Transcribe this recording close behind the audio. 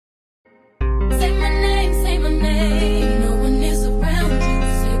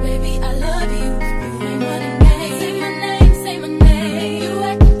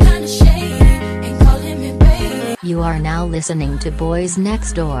You are now listening to Boys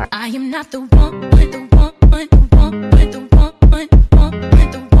Next Door. I am not the one, the one, the one, the one,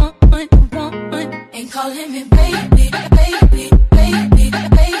 the one, the one. Ain't calling me baby, baby, baby, baby,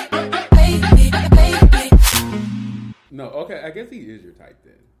 baby, baby. No, okay, I guess he is your type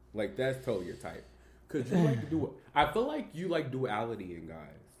then. Like, that's totally your type. Because you like to do... I feel like you like duality in guys.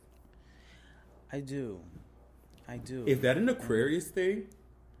 I do. Is that an Aquarius thing?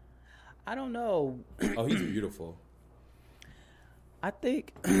 I don't know. Oh, he's beautiful. I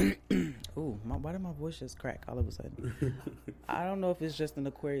think... why did my voice just crack all of a sudden? I don't know if it's just an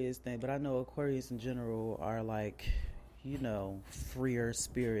Aquarius thing, but I know Aquarius in general are like, you know, freer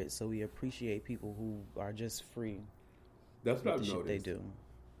spirits. So we appreciate people who are just free. That's what I've shit noticed. They do.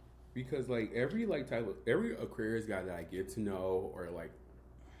 Because, like, every Aquarius guy that I get to know or, like,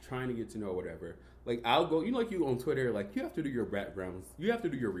 trying to get to know whatever, like, I'll go, you know, like you on Twitter, like, you have to do your backgrounds. You have to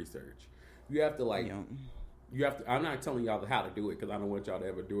do your research. You have to, like, you have to, I'm not telling y'all how to do it because I don't want y'all to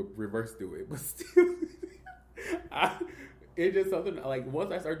ever do it, reverse do it. But still, it's just something, like,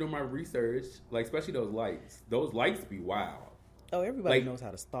 once I start doing my research, like, especially those likes be wild. Oh, everybody like, knows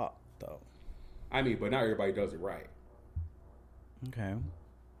how to stalk, though. I mean, but not everybody does it right. Okay.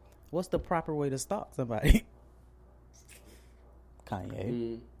 What's the proper way to stalk somebody?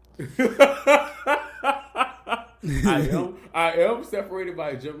 Kanye. I am separated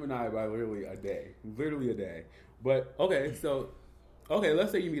by Gemini by literally a day. But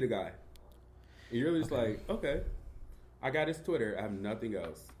let's say you meet a guy. And you're just like, okay, I got his Twitter. I have nothing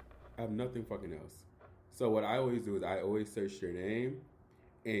else. I have nothing fucking else. So what I always do is I always search your name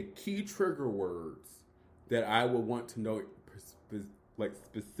and key trigger words that I would want to know, like,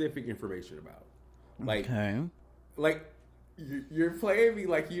 specific information about. Like, like you're playing me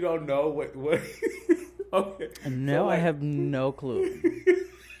like you don't know what. Okay. No, so, like, I have no clue.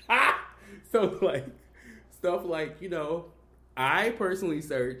 So, like, stuff like, you know, I personally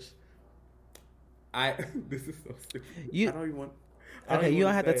search. This is so stupid. You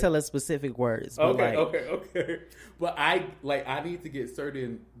don't have to tell us specific words. But okay. But I need to get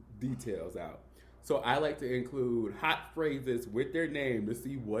certain details out. So I like to include hot phrases with their name to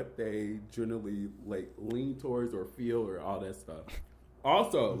see what they generally, like, lean towards or feel or all that stuff.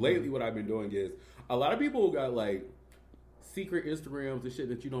 Also, lately what I've been doing is a lot of people who got, like, secret Instagrams and shit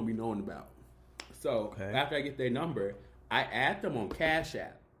that you don't be knowing about. So after I get their number, I add them on Cash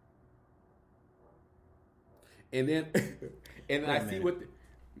App. And then I see what...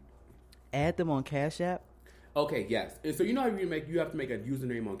 Add them on Cash App? Okay, yes. And so you know how you have to make a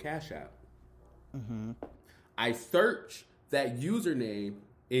username on Cash App? Mm-hmm. I search that username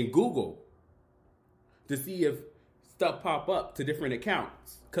in Google to see if stuff pop up to different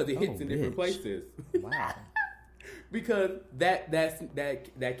accounts because it hits in different places. Wow. Because that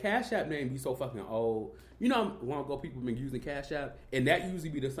Cash App name be so fucking old. You know how long ago people been using Cash App, and that usually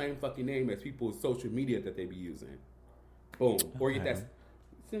be the same fucking name as people's social media that they be using. Boom. Or get that.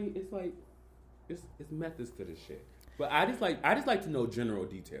 See, it's like it's methods to this shit. But I just like to know general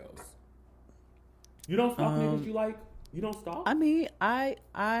details. You don't stalk niggas you like? You don't stalk? I mean, I.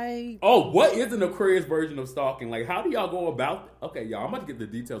 Oh, what is an Aquarius version of stalking? Like, how do y'all go about... Okay, y'all, I'm about to get the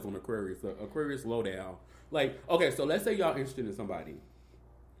details on Aquarius. Aquarius lowdown. Like, okay, so let's say y'all interested in somebody.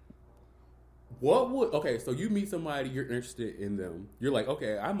 Okay, so you meet somebody, you're interested in them. You're like,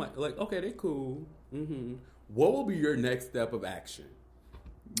 okay, I might... Like, okay, they cool. Mm-hmm. What will be your next step of action?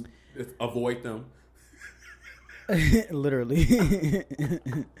 Just avoid them. Literally.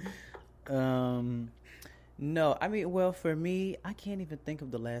 No, I mean, well, for me, I can't even think of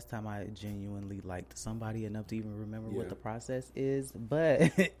the last time I genuinely liked somebody enough to even remember what the process is.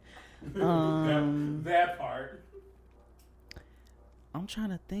 But that part, I'm trying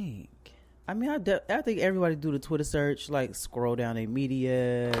to think. I mean, I think everybody do the Twitter search, like scroll down their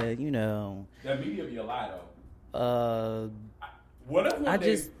media, you know. That media be a lie, though. What if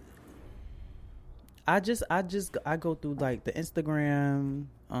I go through like the Instagram.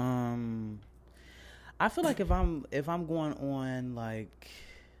 I feel like if I'm going on, like,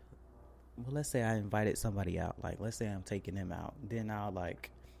 well, let's say I invited somebody out, like let's say I'm taking them out, then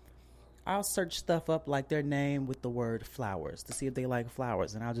I'll search stuff up like their name with the word flowers to see if they like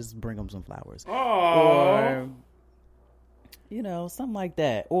flowers, and I'll just bring them some flowers. Or, you know, something like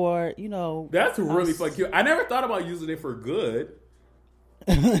that. Or, you know, that's really fucking cute. I never thought about using it for good.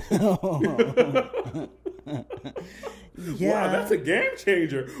 Yeah. Wow, that's a game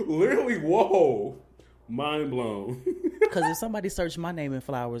changer. Literally, whoa. Mind blown. Because if somebody search my name in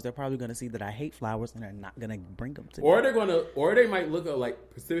flowers, they're probably going to see that I hate flowers, and they're not going to bring them to me. Or they might look up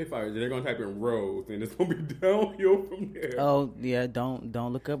like Pacific flowers, and they're gonna type in rose, and it's gonna be downhill from there. Oh yeah, don't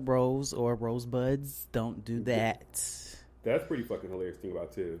look up rose or rosebuds. Don't do that. That's pretty fucking hilarious to think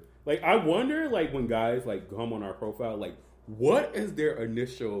about too. Like, I wonder, like, when guys like come on our profile, like, what is their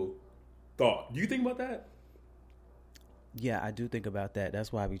initial thought? Do you think about that? Yeah, I do think about that.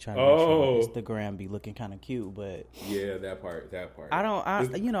 That's why we try to make sure Instagram be looking kind of cute. But yeah, that part.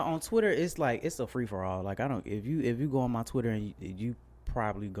 On Twitter, it's like it's a free for all. Like, I don't if you go on my Twitter and you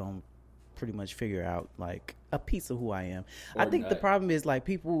probably gonna pretty much figure out like a piece of who I am. I think the problem is like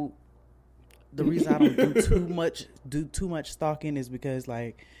people. The reason I don't do too much stalking is because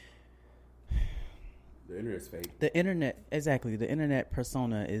like the internet's fake. The internet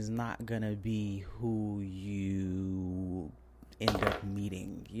persona is not gonna be who you end up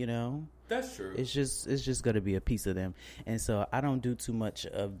meeting, you know? That's true. It's just gonna be a piece of them. And so I don't do too much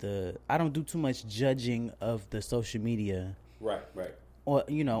judging of the social media. Right. Or,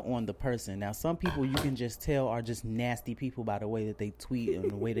 on the person. Now some people you can just tell are just nasty people by the way that they tweet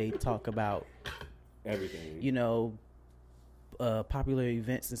and the way they talk about everything. Popular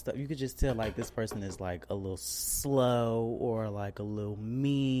events and stuff. You could just tell like this person is like a little slow or like a little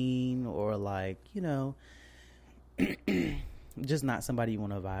mean or like just not somebody you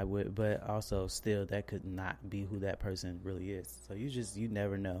want to vibe with. But also still that could not be who that person really is. So you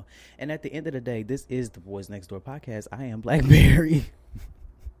never know. And at the end of the day, this is the Boys Next Door podcast. I am Blackberry.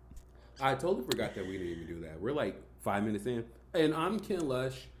 I totally forgot that we didn't even do that. We're like 5 minutes in, and I'm Ken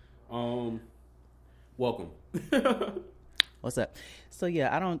Lush. Welcome. What's up? So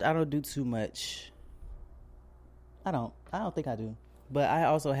yeah, I don't do too much. I don't think I do. But I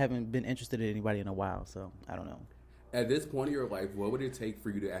also haven't been interested in anybody in a while, so I don't know. At this point in your life, what would it take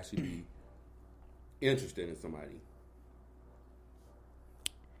for you to actually be interested in somebody?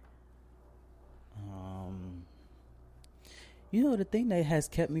 The thing that has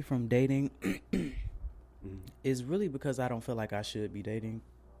kept me from dating is really because I don't feel like I should be dating.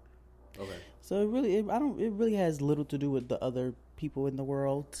 Okay. So it really has little to do with the other people in the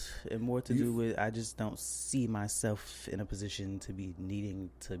world and more to do with I just don't see myself in a position to be needing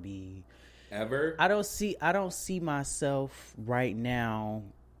to be ever. I don't see myself right now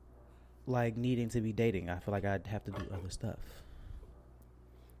like needing to be dating. I feel like I'd have to do other stuff.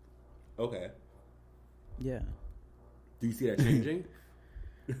 Okay. Yeah. Do you see that changing?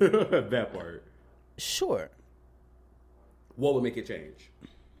 That part. Sure. What would make it change?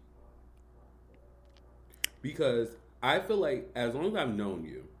 Because I feel like as long as I've known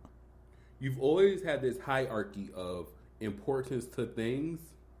you, you've always had this hierarchy of importance to things.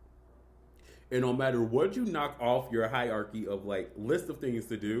 And no matter what you knock off your hierarchy of like list of things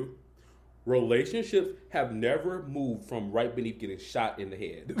to do, relationships have never moved from right beneath getting shot in the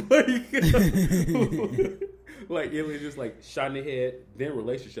head. Like it was just like shot in the head, then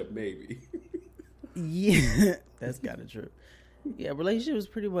relationship maybe. Yeah, that's kind of true. Yeah, relationship is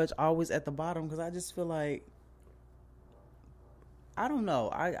pretty much always at the bottom because I just feel like I don't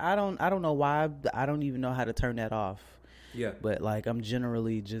know. I don't know why. I don't even know how to turn that off. Yeah, but like I'm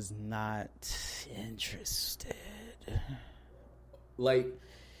generally just not interested. Like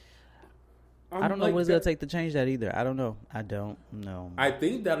I don't know what it's gonna take to change that either. I don't know. I don't know. I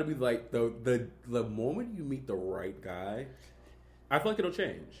think that'll be like the moment you meet the right guy, I feel like it'll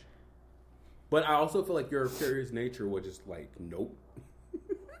change. But I also feel like your curious nature will just like, nope.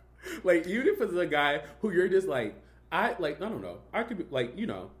 Like even if it's a guy who you're just like, I don't know. I could be like,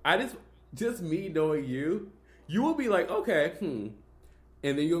 I just me knowing you will be like, okay, and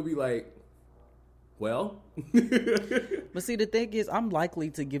then you'll be like, well. But see, the thing is, I'm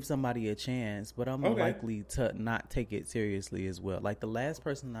likely to give somebody a chance, but I'm likely to not take it seriously as well. Like the last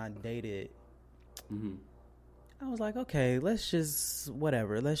person I dated, I was like, okay, let's just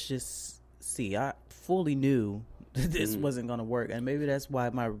see. I fully knew that this wasn't going to work. And maybe that's why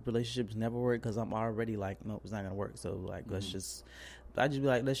my relationships never work, because I'm already like, no, it's not going to work. So like, let's just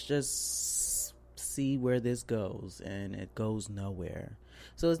see where this goes. And it goes nowhere.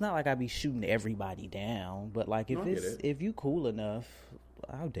 So it's not like I be shooting everybody down, but like if you cool enough,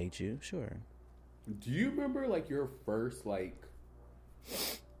 I'll date you, sure. Do you remember like your first like?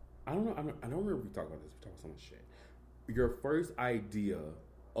 I don't know. I don't remember if we talked about this. We talked about so much shit. Your first idea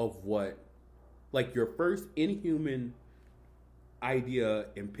of what, like your first inhuman idea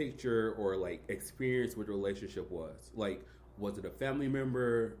and picture or like experience with a relationship was. Like, was it a family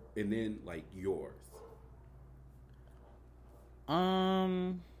member and then like yours?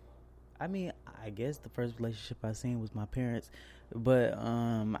 I mean, I guess the first relationship I seen was my parents, but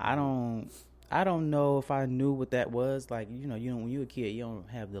I I don't know if I knew what that was. Like, you know, when you're a kid, you don't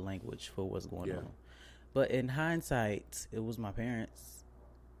have the language for what's going on. But in hindsight, it was my parents.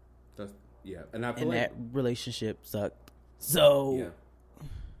 And I feel and like that relationship sucked. So yeah.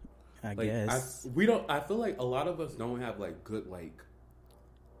 I Like, guess I feel like a lot of us don't have like good like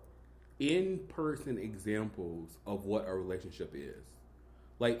in-person examples of what a relationship is.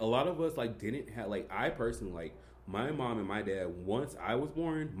 Like a lot of us like didn't have like I personally like my mom and my dad. Once I was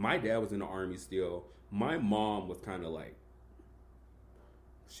born, my dad was in the Army still. My mom was kind of like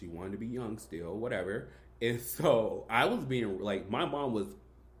she wanted to be young still, whatever. And so I was being like my mom was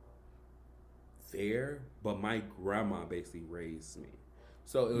there, but my grandma basically raised me.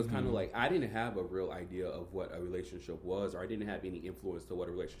 So it was kind of like I didn't have a real idea of what a relationship was, or I didn't have any influence to what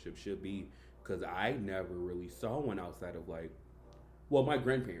a relationship should be, because I never really saw one outside of like, well, my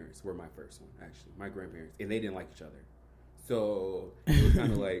grandparents were my first one, actually, my grandparents, and they didn't like each other. So it was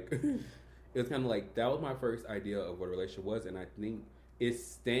kind of like that was my first idea of what a relationship was, and I think it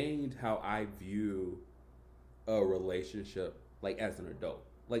stained how I view a relationship like as an adult.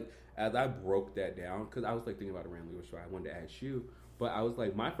 Like as I broke that down, because I was like thinking about it randomly, which I wanted to ask you. But I was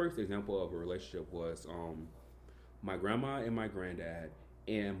like, my first example of a relationship was my grandma and my granddad.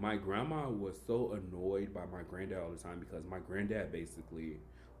 And my grandma was so annoyed by my granddad all the time because my granddad basically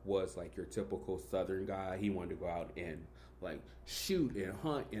was like your typical Southern guy. He wanted to go out and like shoot and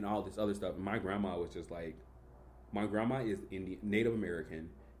hunt and all this other stuff. And my grandma was just like, my grandma is Native American,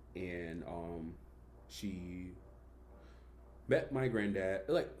 and she met my granddad.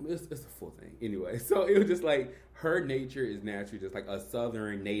 Like it's a full thing anyway. So it was just like her nature is naturally just like a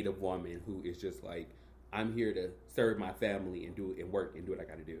Southern Native woman who is just like, I'm here to serve my family and do and work and do what I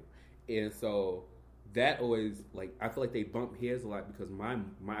got to do. And so that always like I feel like they bump heads a lot because my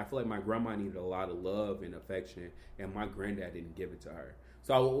I feel like my grandma needed a lot of love and affection, and my granddad didn't give it to her.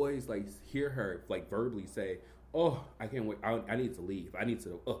 So I would always like hear her like verbally say, "Oh, I can't wait. I need to leave. I need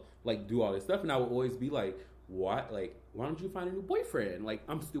to like do all this stuff." And I would always be like, "What? Like, why don't you find a new boyfriend? Like,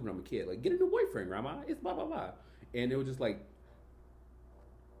 I'm stupid. I'm a kid. Like, get a new boyfriend, grandma. It's blah blah blah." And it was just like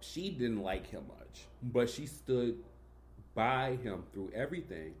she didn't like him much, but she stood by him through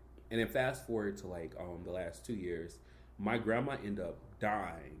everything. And then fast forward to like the last 2 years, my grandma ended up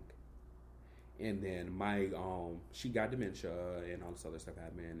dying, and then my she got dementia and all this other stuff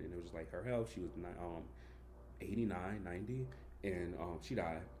happened, and it was just like her health. She was 89, 90, and she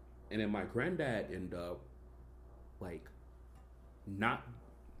died. And then my granddad ended up like not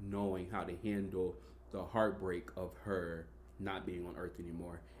knowing how to handle the heartbreak of her not being on earth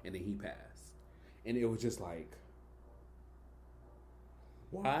anymore, and then he passed. And it was just like,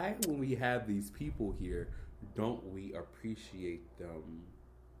 why when we have these people here don't we appreciate them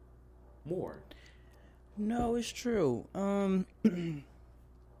more? no, it's true.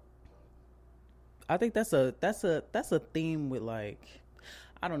 I think that's a theme with like,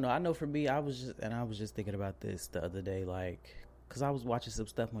 I don't know. I know for me, I was just thinking about this the other day, like, cause I was watching some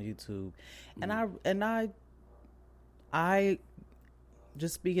stuff on YouTube, and I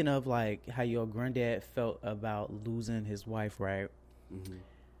just speaking of like how your granddad felt about losing his wife, right? Mm-hmm.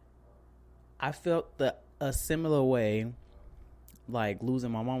 I felt a similar way, like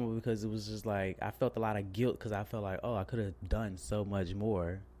losing my mama, because it was just like I felt a lot of guilt because I felt like, oh, I could have done so much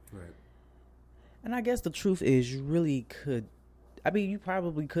more. Right. And I guess the truth is, you really could. I mean, you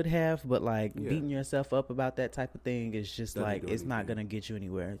probably could have, but like beating yourself up about that type of thing is just like it's not gonna get you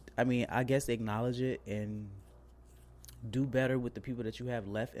anywhere. I mean, I guess acknowledge it and do better with the people that you have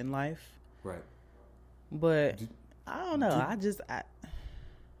left in life. Right. But I don't know.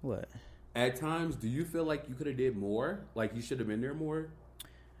 What? At times, do you feel like you could have did more? Like you should have been there more?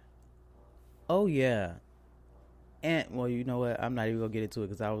 Oh yeah. And well, you know what? I'm not even gonna get into it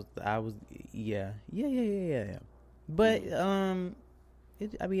because I was yeah. But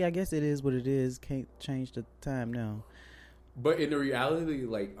I mean, I guess it is what it is. Can't change the time now. But in the reality,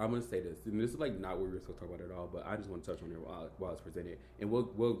 like I'm gonna say this, and this is like not what we were supposed to talk about at all. But I just want to touch on it while it's presented, and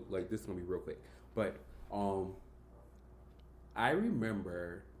we'll like this is gonna be real quick. But I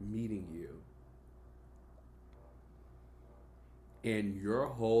remember meeting you, and your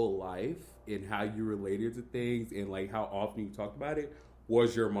whole life and how you related to things and like how often you talked about it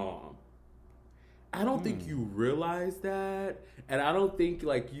was your mom. I don't think you realized that, and I don't think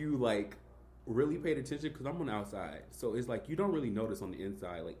like you like really paid attention because I'm on the outside, so it's like you don't really notice on the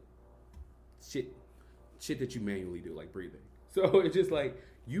inside like shit that you manually do, like breathing. So it's just like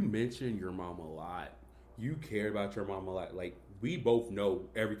you mention your mom a lot. You cared about your mom a lot. Like we both know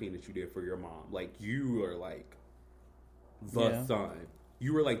everything that you did for your mom. Like you are like the son.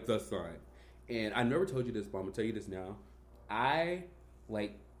 You were like the son. And I never told you this, but I'm gonna tell you this now. I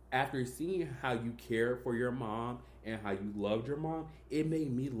like after seeing how you care for your mom and how you loved your mom, it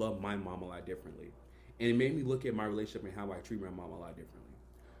made me love my mom a lot differently. And it made me look at my relationship and how I treat my mom a lot differently.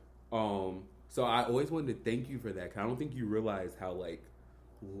 So I always wanted to thank you for that. 'Cause I don't think you realize how like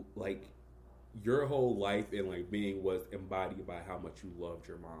your whole life and like being was embodied by how much you loved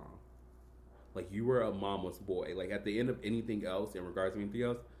your mom. Like you were a mama's boy. Like at the end of anything else, in regards to anything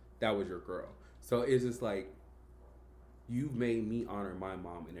else, that was your girl. So it's just like you've made me honor my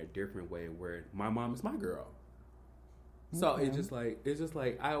mom in a different way, where my mom is my girl. So it's just like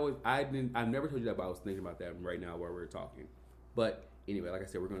I've never told you that, but I was thinking about that right now while we were talking. But anyway, like I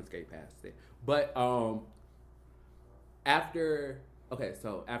said, we're gonna skate past it. But after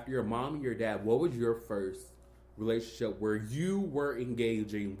your mom and your dad, what was your first relationship where you were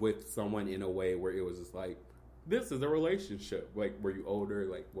engaging with someone in a way where it was just like, this is a relationship? Like, were you older?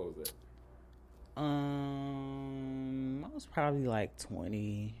 Like, what was it? I was probably like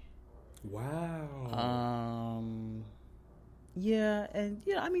 20. Wow. Yeah, and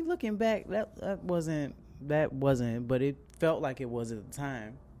I mean, looking back, that wasn't, but it felt like it was at the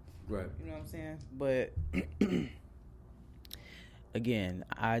time. Right. You know what I'm saying? But again,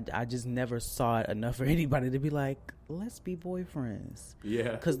 I just never saw it enough for anybody to be like, let's be boyfriends.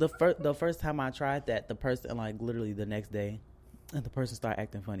 Yeah. Because the first time I tried that, the person, like, literally the next day, and the person started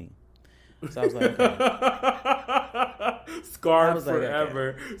acting funny. So I was like, okay. Scarred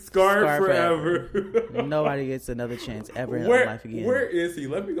forever. Okay. Scarred forever. Nobody gets another chance ever in life again. Where is he?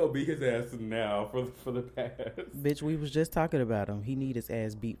 Let me go beat his ass now for the past. Bitch, we was just talking about him. He need his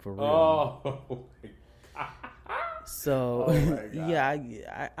ass beat for real. Oh. So, oh my God. Yeah,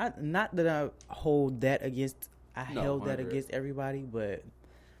 I not that I hold that against, held 100. that against everybody, but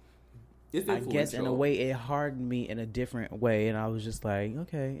It's I guess in a way it hardened me in a different way, and I was just like,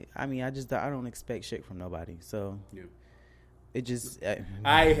 okay. I mean, I don't expect shit from nobody, so yeah. It just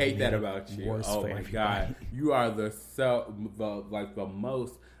I hate that about you. Worse Oh for my everybody. God, you are the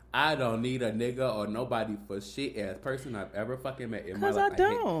most. I don't need a nigga or nobody for shit ass person I've ever fucking met in my life. Because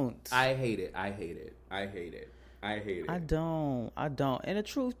I don't. I hate it. I hate it. I hate it. I hate it. I don't. And the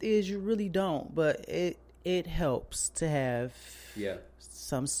truth is, you really don't. But it helps to have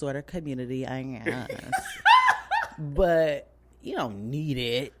some sort of community, I guess. But you don't need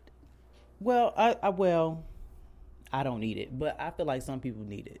it. Well, I don't need it, but I feel like some people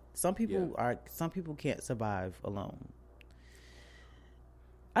need it. Some people can't survive alone.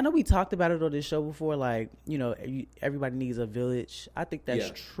 I know we talked about it on this show before, like, everybody needs a village. I think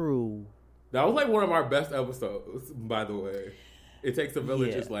that's true. That was like one of our best episodes, by the way. It Takes a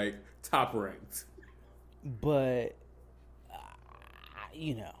Village is like top ranked. But,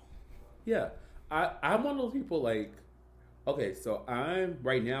 Yeah. I'm one of those people like, okay, so I'm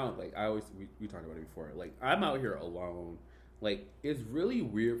right now, like we talked about it before, like I'm out here alone. Like it's really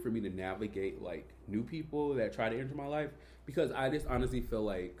weird for me to navigate like new people that try to enter my life, because I just honestly feel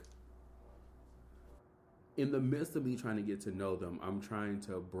like in the midst of me trying to get to know them, I'm trying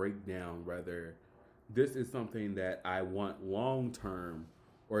to break down whether this is something that I want long term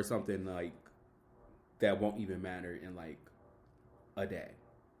or something like that won't even matter in like a day.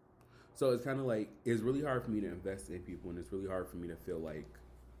 So it's kind of like, it's really hard for me to invest in people, and it's really hard for me to feel like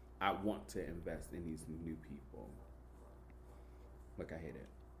I want to invest in these new people. Like, I hate it.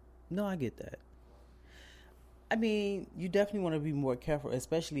 No, I get that. I mean, you definitely want to be more careful,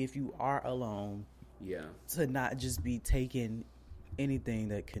 especially if you are alone. Yeah. To not just be taking anything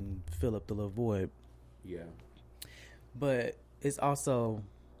that can fill up the little void. Yeah. But it's also,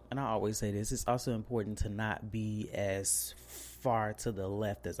 and I always say this, it's also important to not be as far to the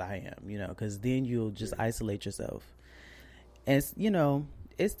left as I am, because then you'll just isolate yourself. And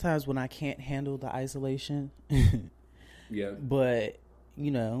it's times when I can't handle the isolation. Yeah. But I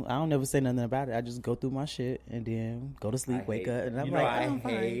don't never say nothing about it. I just go through my shit and then go to sleep, wake up, and I'm like, I I'm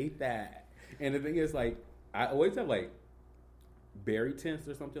fine. hate that. And the thing is, like, I always have like berry sense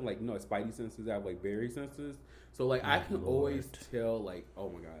or something, like, spidey senses. I have like berry senses, so like I can always tell, like, oh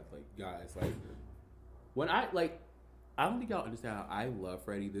my God, like, guys, like, when I don't think y'all understand how I love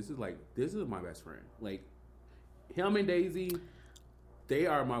Freddie. This is my best friend. Like, him and Daisy, they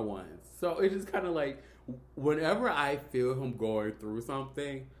are my ones. So it's just kind of like, whenever I feel him going through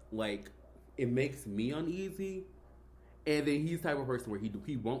something, like, it makes me uneasy. And then he's the type of person where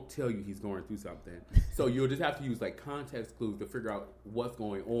he won't tell you he's going through something. So you'll just have to use like context clues to figure out what's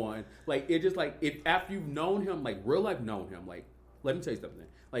going on. Like, it just like, if after you've known him, like real life known him, like, let me tell you something.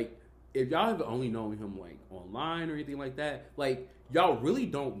 Like, if y'all have only known him like online or anything like that, like, y'all really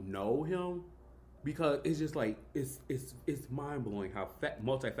don't know him, because it's just like, it's mind blowing how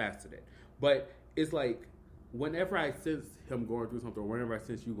multifaceted. But it's like, whenever I sense him going through something, or whenever I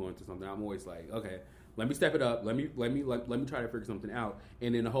sense you going through something, I'm always like, okay, let me step it up. Let me try to figure something out.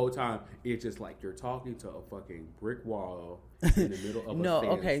 And then the whole time, it's just like you're talking to a fucking brick wall in the middle of a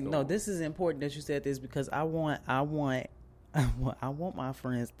sandstorm. No, this is important that you said this because I want my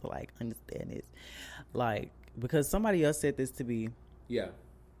friends to like understand this, like because somebody else said this to me. Yeah.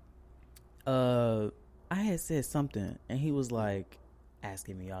 I had said something, and he was like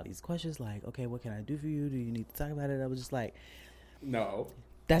asking me all these questions, like, okay, what can I do for you? Do you need to talk about it? I was just like, no,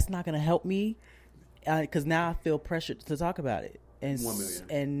 that's not gonna help me. Because now I feel pressured to talk about it, and 1 million.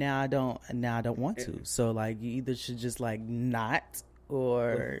 And now I don't want to. So like, you either should just like not,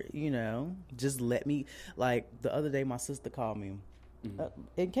 or just let me. Like the other day, my sister called me. Mm-hmm.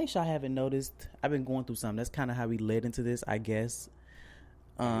 In case y'all haven't noticed, I've been going through something. That's kind of how we led into this, I guess.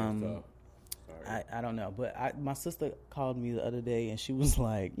 I don't know, but my sister called me the other day, and she was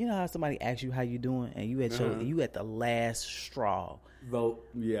like, you know how somebody asks you how you doing, and you at the last straw. Vote,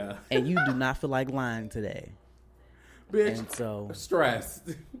 yeah. And you do not feel like lying today. Bitch, and so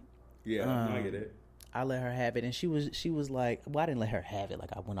stressed. Yeah, I get it. I let her have it, and she was like, well, I didn't let her have it, like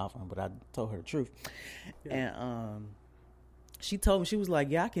I went off on her, but I told her the truth. Yeah. And she told me, she was like,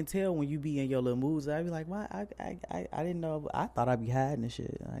 yeah, I can tell when you be in your little moods. I'd be like, why? I didn't know. I thought I'd be hiding and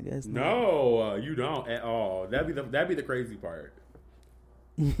shit. I guess not. No, you don't at all. That'd be the crazy part.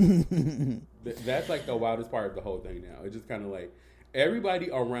 That's like the wildest part of the whole thing now. It's just kind of like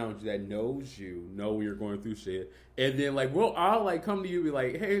everybody around you that knows you know when you're going through shit, and then like we'll all like come to you and be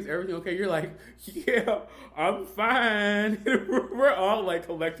like, hey, is everything okay? You're like, yeah, I'm fine. We're all like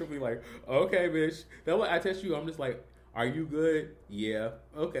collectively like, okay, bitch. That's what I text you. I'm just like, are you good? Yeah.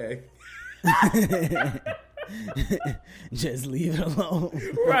 Okay. Just leave it alone.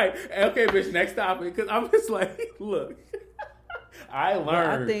 Right. Okay, bitch, next topic. Because I'm just like, look, I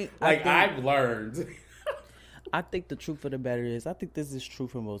learned. I've learned. I think the truth of the matter is, I think this is true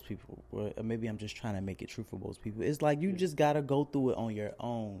for most people. Or maybe I'm just trying to make it true for most people. It's like you just got to go through it on your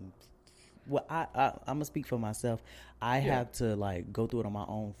own. Well, I'm going to speak for myself. I have to like go through it on my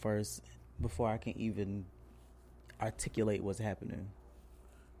own first before I can even articulate what's happening.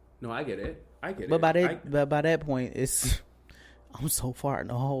 No, I get it. But by that point, I'm so far in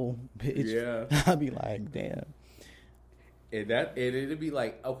the hole, bitch. Yeah. I'll be like, damn. And it'd be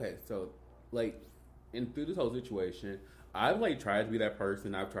like, okay, so like, and through this whole situation, I've like tried to be that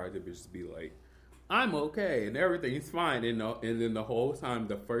person. I've tried to just be like, I'm okay and everything's fine. And then the whole time,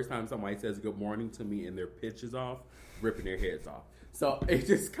 the first time somebody says good morning to me and their pitch is off, ripping their heads off. So it's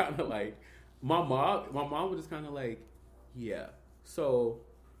just kind of like. My mom was just kind of like, yeah. So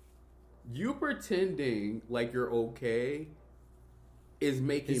you pretending like you're okay is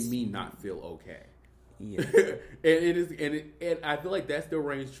making me not feel okay. Yeah. and I feel like that still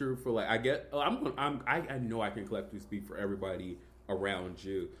reigns true for like I know I can collectively speak for everybody around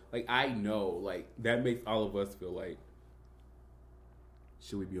you. Like I know like that makes all of us feel like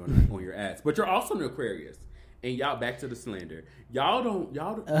should we be on your ass? But you're also an Aquarius. And y'all back to the slander.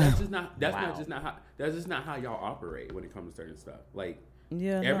 That's just not how y'all operate when it comes to certain stuff. Like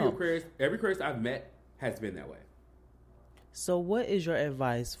every Aquarius I've met has been that way. So what is your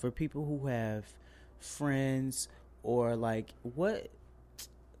advice for people who have friends or like what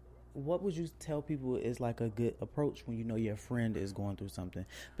would you tell people is like a good approach when you know your friend is going through something?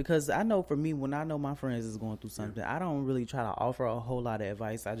 Because I know for me, when I know my friends is going through something, I don't really try to offer a whole lot of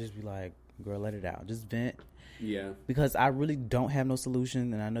advice. I just be like, girl, let it out. Just vent. Yeah. Because I really don't have no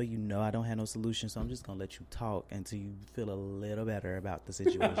solution, and I know I don't have no solution, so I'm just going to let you talk until you feel a little better about the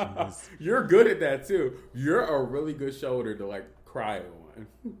situation. You're good at that, too. You're a really good shoulder to, like, cry on.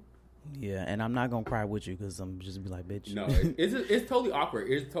 Yeah, and I'm not going to cry with you because I'm just be like, bitch. No, it's totally awkward.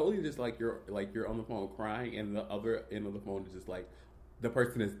 It's totally just like you're on the phone crying, and the other end of the phone is just like, the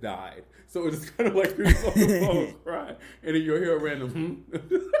person has died. So it's kind of like you're just on the phone crying, and then you'll hear a random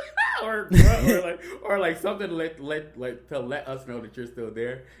or like something to let us know that you're still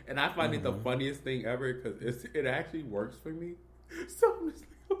there. And I find it the funniest thing ever because it actually works for me. So I'm just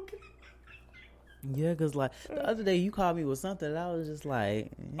like, okay. Yeah, because like the other day you called me with something and I was just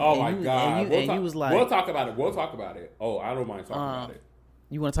like, oh my God. You was like, we'll talk about it. Oh, I don't mind talking about it.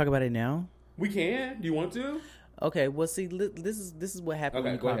 You want to talk about it now? We can. Do you want to? Okay, well, see, this is what happened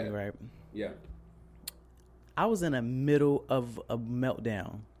when you called me, right? Yeah. I was in the middle of a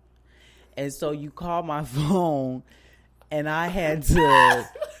meltdown. And so you called my phone, and I had to...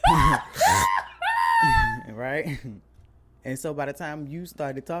 right? And so by the time you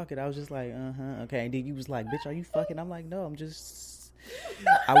started talking, I was just like, okay. And then you was like, bitch, are you fucking? I'm like, no, I'm just...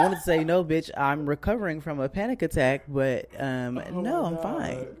 I wanted to say, no, bitch, I'm recovering from a panic attack, but no, I'm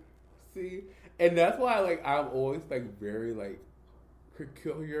fine. See? And that's why, like, I'm always, like, very, like,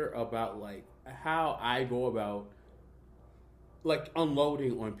 peculiar about, like, how I go about, like,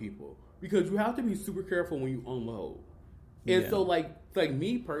 unloading on people. Because you have to be super careful when you unload. And so, like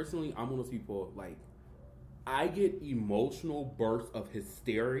me personally, I'm one of those people, like, I get emotional bursts of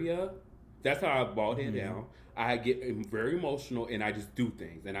hysteria. That's how I balled it down. I get very emotional, and I just do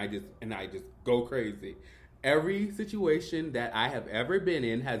things, and I just go crazy. Every situation that I have ever been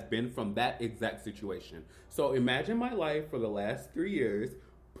in has been from that exact situation. So imagine my life for the last 3 years.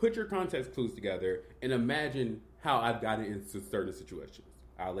 Put your context clues together, and imagine how I've gotten into certain situations.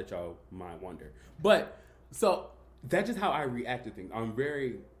 I'll let y'all mind wonder. But so that's just how I react to things. I'm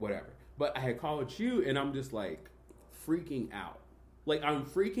very whatever. But I had called you, and I'm just like freaking out. Like, I'm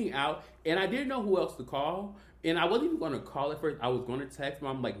freaking out, and I didn't know who else to call. And I wasn't even going to call at first. I was going to text, but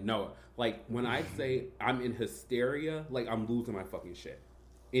I'm like, no. Like, when I say I'm in hysteria, like, I'm losing my fucking shit.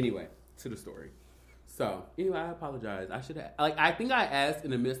 Anyway, to the story. So, anyway, I apologize. I should have, like, I think I asked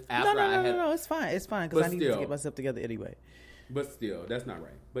in the midst after I had. No, it's fine. It's fine, because I need to get myself together anyway. But still, that's not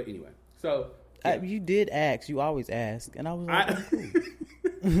right. But anyway, so. Yeah. You did ask. You always ask. And I was like,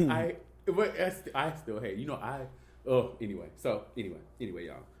 I still hate, anyway,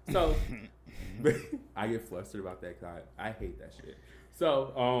 y'all. So, I get flustered about that because I hate that shit.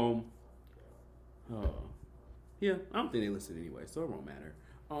 So, yeah, I don't think they listen anyway, so it won't matter.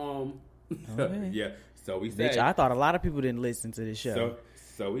 Okay. Yeah, so we say. Bitch, I thought a lot of people didn't listen to this show.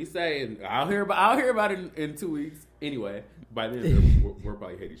 So we say, and I'll hear about it in 2 weeks. Anyway, by then we'll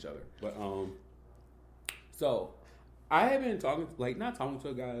probably hate each other. But so I have been not talking to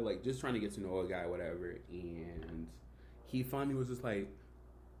a guy, like just trying to get to know a guy, whatever. And he finally was just like,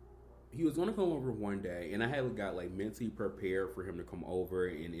 he was going to come over one day, and I had got like mentally prepared for him to come over,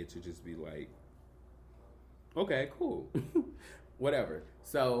 and it to just be like, okay, cool, whatever.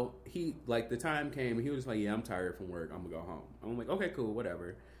 So he, like, the time came, and he was just like, yeah, I'm tired from work, I'm gonna go home. I'm like, okay, cool,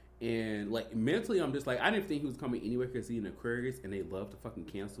 whatever. And like mentally, I'm just like, I didn't think he was coming anyway because he's an Aquarius, and they love to fucking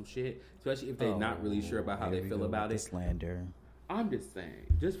cancel shit, especially if they're not really sure about how they feel about it. Slander. I'm just saying,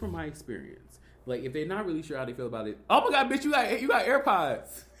 just from my experience, like if they're not really sure how they feel about it. Oh my god, bitch, you got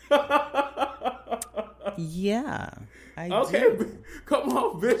AirPods. Yeah, I do. Come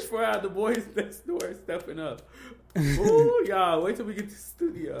on, bitch, for the boys next door stepping up. Ooh, y'all, wait till we get to the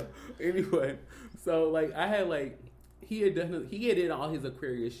studio. Anyway, so like I had like he had did all his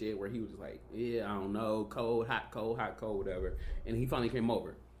Aquarius shit where he was just like, yeah, I don't know, cold, hot, whatever. And he finally came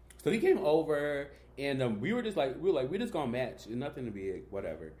over. So he came over, and we were just like, we're just gonna match, and nothing to be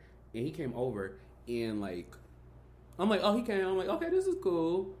whatever. And he came over, and like, I'm like, oh, he came. I'm like, okay, this is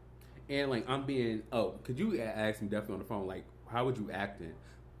cool. And like, could you ask me definitely on the phone, like, how would you act in?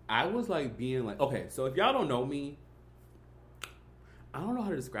 I was like being like, okay, so if y'all don't know me, I don't know how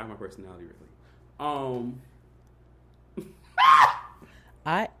to describe my personality really.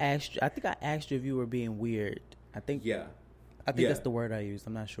 I think I asked you if you were being weird. I think that's the word I used.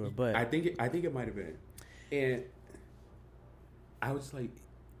 I'm not sure, but I think it might have been. And I was just like,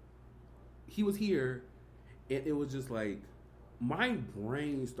 he was here, and it was just like my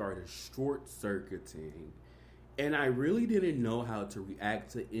brain started short circuiting, and I really didn't know how to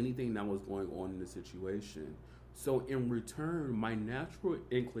react to anything that was going on in the situation. So in return, my natural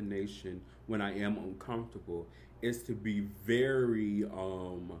inclination when I am uncomfortable is to be very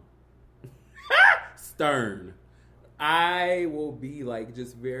stern. I will be like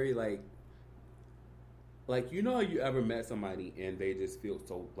just very like you know, you ever met somebody and they just feel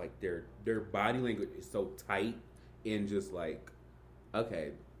so like their body language is so tight and just like,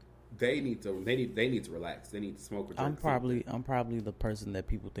 okay, they need to relax. They need to smoke or drink. I'm probably the person that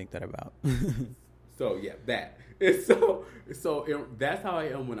people think that about. So yeah, that. And so that's how I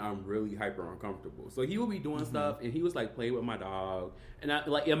am when I'm really hyper uncomfortable. So he would be doing stuff, and he was like playing with my dog, and I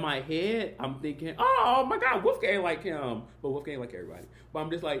like in my head I'm thinking, oh my god, Wolfgang like him, but Wolfgang like everybody. But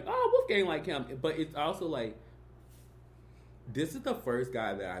I'm just like, oh, Wolfgang like him. But it's also like, this is the first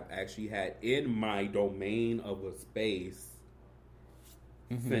guy that I've actually had in my domain of a space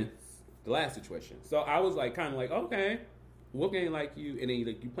since the last situation. So I was like, kind of like, okay, Wolfgang like you, and then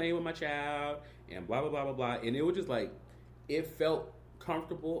like you playing with my child, and blah blah blah blah blah, and it was just like, it felt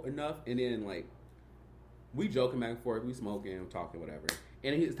comfortable enough, and then like we joking back and forth, we smoking, talking, whatever,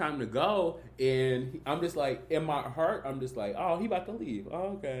 and it's time to go, and I'm just like, in my heart, I'm just like, oh, he about to leave.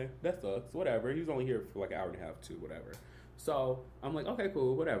 Oh, okay, that sucks. Whatever. He was only here for like an hour and a half, too, whatever. So I'm like, okay,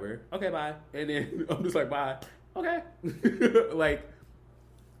 cool, whatever. Okay, bye. And then I'm just like, bye. Okay, like,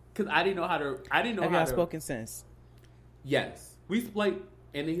 because I didn't know how to. Have y'all spoken since? Yes, we like,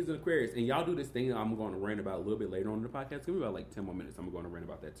 and then he's an Aquarius, and y'all do this thing that I'm going to rant about a little bit later on in the podcast. Give me about like 10 more minutes. I'm going to rant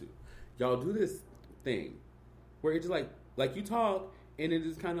about that too. y'all do this thing where it's just like you talk and it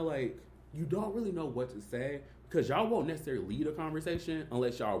is kind of like you don't really know what to say because y'all won't necessarily lead a conversation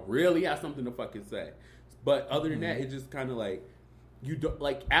unless y'all really have something to fucking say. But other than that, it's just kind of like you don't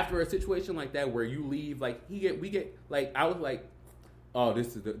like after a situation like that where you leave like we get like I was like, oh,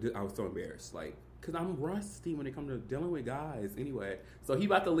 I was so embarrassed like. Cause I'm rusty when it comes to dealing with guys. Anyway, so he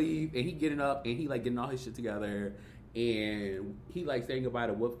about to leave and he getting up and he like getting all his shit together and he like saying goodbye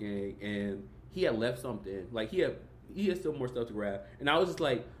to Wolfgang and he had left something like he had still more stuff to grab and I was just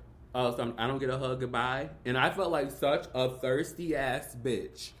like, oh, so I don't get a hug goodbye and I felt like such a thirsty ass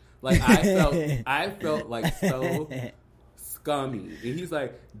bitch. Like I felt like so scummy and he's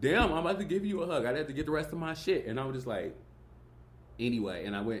like, damn, I'm about to give you a hug. I had to get the rest of my shit and I was just like. Anyway,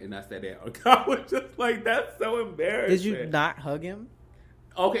 and I went and I sat down. I was just like, that's so embarrassing. Did you not hug him?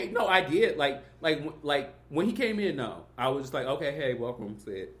 Okay, no, I did. Like when he came in, no, I was just like, okay, hey, welcome,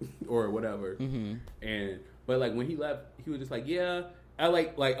 Sid, or whatever. Mm-hmm. But like when he left, he was just like, yeah, I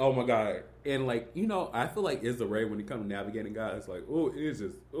like, oh my god, and like I feel like Issa Rae when it comes to navigating guys, like, it's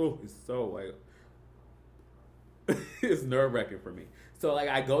so like, it's nerve wracking for me. So like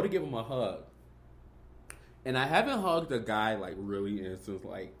I go to give him a hug. And I haven't hugged a guy, like, really since,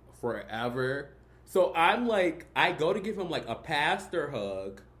 like, forever. So I'm, like, I go to give him, like, a pastor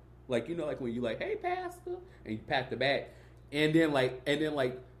hug. Like, like, when you, like, hey, pastor. And you pat the back. And then, like,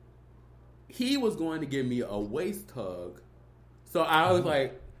 he was going to give me a waist hug. So I was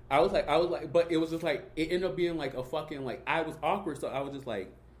like, but it was just, like, it ended up being, like, a fucking, like, I was awkward. So I was just,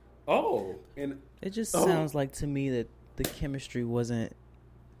 like, oh. And it just sounds like to me that the chemistry wasn't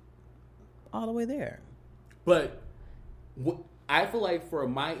all the way there. But I feel like for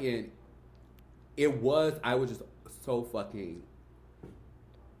my end, I was just so fucking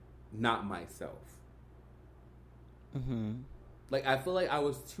not myself. Mm-hmm. Like, I feel like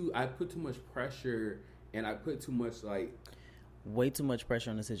I put too much pressure and I put too much, like. Way too much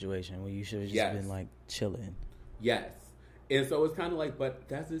pressure on the situation where you should have just been, like, chilling. Yes. And so it's kind of like, but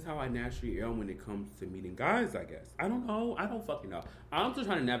that's just how I naturally am when it comes to meeting guys, I guess. I don't know. I don't fucking know. I'm just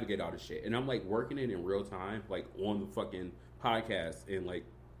trying to navigate all this shit. And I'm, like, working it in real time, like, on the fucking podcast. And, like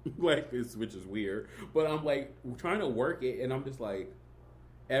which is weird. But I'm, like, trying to work it. And I'm just, like,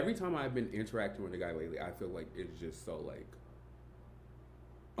 every time I've been interacting with a guy lately, I feel like it's just so, like,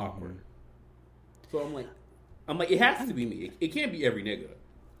 awkward. Mm-hmm. So I'm like, it has to be me. It can't be every nigga.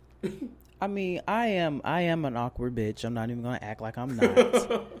 I mean, I am an awkward bitch. I'm not even gonna act like I'm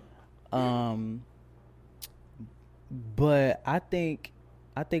not. But I think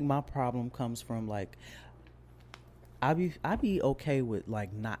my problem comes from like I be okay with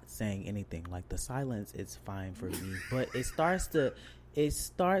like not saying anything. Like the silence is fine for me, but it starts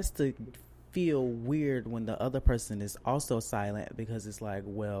to feel weird when the other person is also silent because it's like,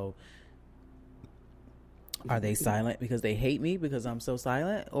 well, are they silent because they hate me because I'm so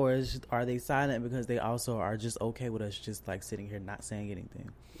silent? Or are they silent because they also are just okay with us just like sitting here not saying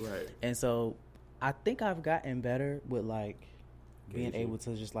anything? Right. And so I think I've gotten better with like being able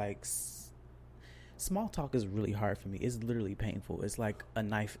to just like small talk is really hard for me. It's literally painful. It's like a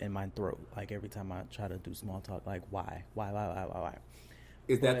knife in my throat. Like every time I try to do small talk, like why?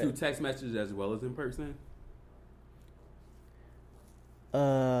 Is that through text messages as well as in person?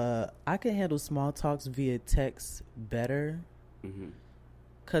 I can handle small talks via text better,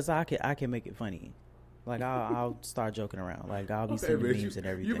 cause I can make it funny. Like I'll start joking around. Like I'll be sending memes and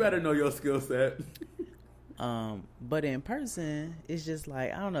everything. You better know your skill set. But in person, it's just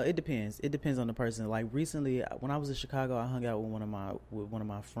like I don't know. It depends. It depends on the person. Like recently, when I was in Chicago, I hung out with one of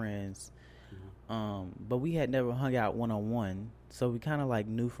my friends. But we had never hung out one-on-one, so we kind of like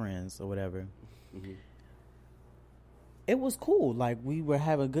new friends or whatever. It was cool. Like we were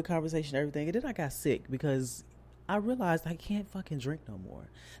having a good conversation, and everything, and then I got sick because I realized I can't fucking drink no more.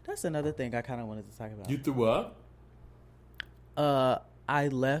 That's another thing I kind of wanted to talk about. You threw up? I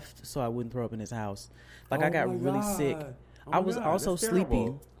left so I wouldn't throw up in his house. Like I got really sick. I was also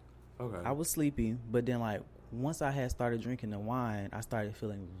sleepy. Okay. I was sleepy, but then like once I had started drinking the wine, I started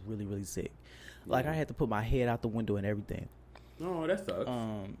feeling really, really sick. Like I had to put my head out the window and everything. Oh, that sucks.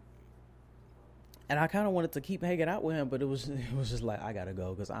 And I kind of wanted to keep hanging out with him, but it was just like I gotta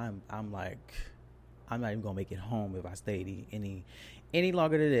go because I'm like I'm not even gonna make it home if I stay any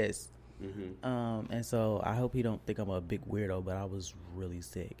longer than this. And so I hope he don't think I'm a big weirdo, but I was really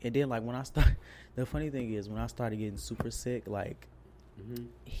sick. And then like when I started, the funny thing is when I started getting super sick, like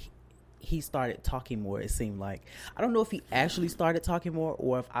he started talking more. It seemed like, I don't know if he actually started talking more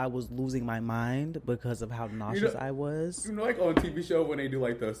or if I was losing my mind because of how nauseous I was. You know, like on TV show when they do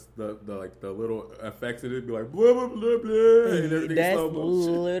like the little effects, it'd be like blah blah blah blah, and everything's That's slow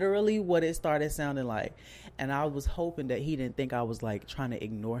motion. literally what it started sounding like. And I was hoping that he didn't think I was like trying to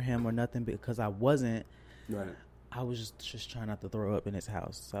ignore him or nothing, because I wasn't. Right. I was just trying not to throw up in his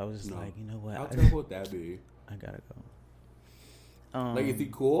house. So I was just like, you know what? How terrible would that be? I gotta go. Like, is he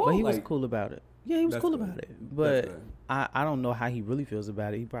cool? But he was Like, cool about it. Yeah, he was That's cool good. about it. That's But good. I don't know how he really feels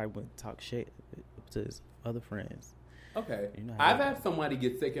about it. He probably wouldn't talk shit to his other friends. Okay. You know how I've that had somebody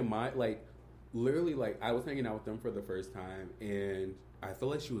get sick in my, like, literally, like, I was hanging out with them for the first time, and I feel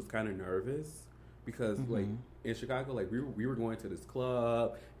like she was kind of nervous because, like, in Chicago, like, we were going to this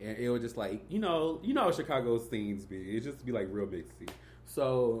club, and it was just, like, you know how Chicago scenes be. It just be, like, real big city.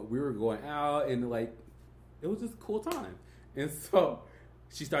 So we were going out, and, like, it was just a cool time. And so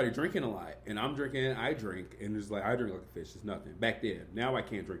she started drinking a lot, and I drink, and it's like, I drink like a fish. It's nothing. Back then. Now I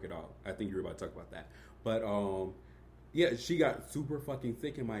can't drink at all. I think you were about to talk about that. But, yeah, she got super fucking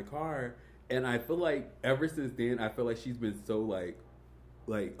sick in my car, and I feel like ever since then, I feel like she's been so like,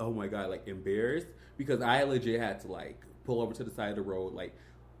 oh my God, like embarrassed, because I legit had to like pull over to the side of the road, like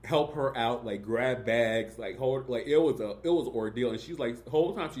help her out, like grab bags, like hold, like it was an ordeal, and she's like, the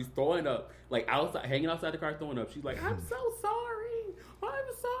whole time she's throwing up, like outside, hanging outside the car throwing up. She's like, I'm so sorry,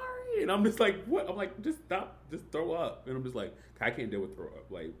 and I'm just like, what? I'm like, just stop, just throw up, and I'm just like, I can't deal with throw up,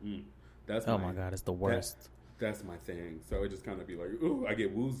 like, that's Oh my God, it's the worst. That's my thing. So it just kind of be like, ooh, I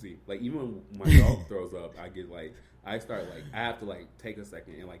get woozy. Like, even when my dog throws up, I get like, I start like, I have to like take a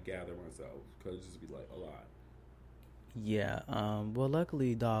second and like gather myself, because it just be like a lot. Yeah. Well,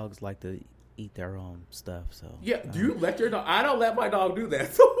 luckily dogs like to eat their own stuff. So Yeah. Do you let your dog? I don't let my dog do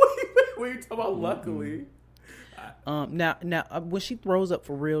that. So what are you talking about? Luckily. Now, when she throws up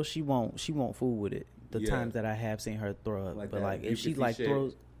for real, she won't fool with it. The Yeah. times that I have seen her throw up, Like but that like if she UPC like shit.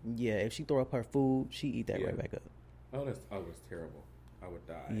 throws, if she throw up her food, she eat that Yeah. right back up. Oh, that's terrible. I would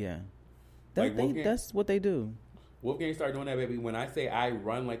die. Yeah, Like, Wolfgang- that's what they do. Wolfgang started doing that, baby. When I say I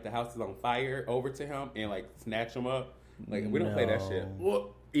run like the house is on fire over to him and like snatch him up, like we don't play that shit. No. Well,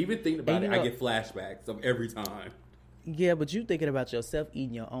 even thinking about And it, you I know- get flashbacks of every time. Yeah, but you thinking about yourself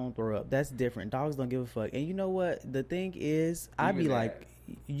eating your own throw up. That's different. Dogs don't give a fuck. And you know what? The thing is, I'd be Even like,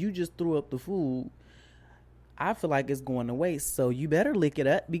 you just threw up the food. I feel like it's going to waste, so you better lick it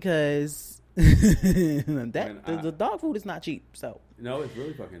up, because the dog food is not cheap. So No, it's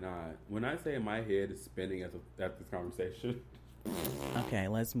really fucking not. When I say my head is spinning at this conversation, okay,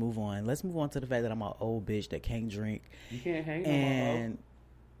 let's move on. Let's move on to the fact that I'm an old bitch that can't drink. you can't hang on And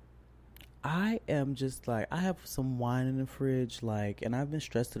I am just like, I have some wine in the fridge, like, and I've been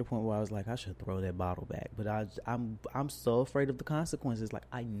stressed to the point where I was like, I should throw that bottle back, but I'm so afraid of the consequences. Like,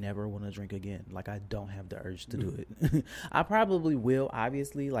 I never want to drink again. Like, I don't have the urge to do it. I probably will,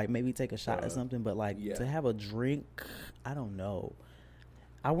 obviously, like maybe take a shot or something, but like yeah. to have a drink, I don't know.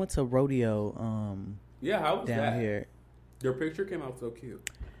 I went to rodeo Yeah, how was down that? here. Your picture came out so cute.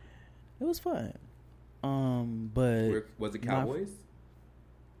 It was fun. But Was it my- cowboys?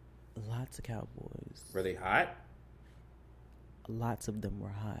 lots of cowboys. Were they hot? Lots of them were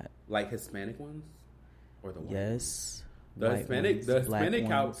hot. Like Hispanic ones? Or the white ones? Yes. The White Hispanic, ones, the black Hispanic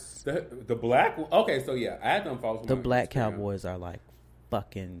cow, ones. the black one. Okay, so yeah, I had to unfollow. The one black on Instagram. cowboys are like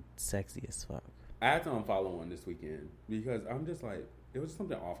fucking sexy as fuck. I had to unfollow one this weekend because I'm just like, it was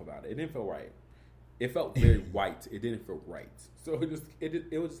something off about it. It didn't feel right. It felt very white. It didn't feel right. So it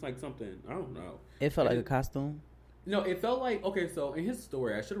was just like something, I don't know. It felt like a costume. No, it felt like, okay, so in his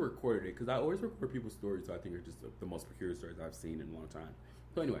story, I should have recorded it because I always record people's stories, so I think are just the most peculiar stories I've seen in a long time.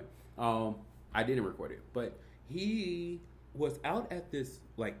 So anyway, I didn't record it, but he was out at this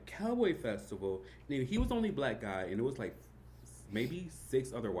like cowboy festival, and he was the only black guy, and it was like maybe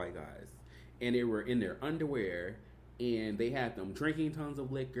 6 other white guys, and they were in their underwear, and they had them drinking tons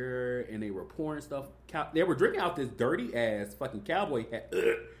of liquor, and they were pouring stuff. They were drinking out this dirty ass fucking cowboy hat.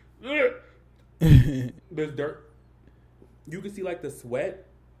 This dirt. You can see like the sweat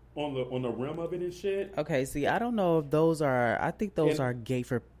on the rim of it and shit. Okay, see, I don't know if those are. I think those And- are gay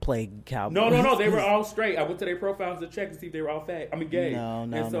for plague cowboys. No, they were all straight. I went to their profiles to check to see if they were all fat. I mean, gay. No,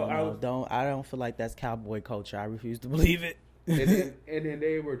 And so I was, I don't feel like that's cowboy culture. I refuse to believe it. and then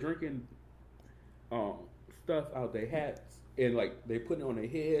they were drinking stuff out their hats, and like they put it on their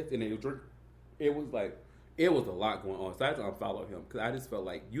heads, and they drink. It was a lot going on. So I had to unfollow him because I just felt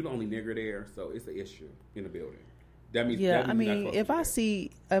like you the only nigger there, so it's an issue in the building. That means Yeah, that I means you're not mean, supposed to be if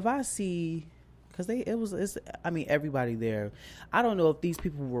there. I see, because it's. I mean, everybody there. I don't know if these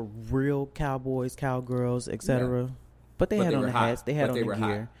people were real cowboys, cowgirls, etc. But they had on were the hot. hats. They had But on they the were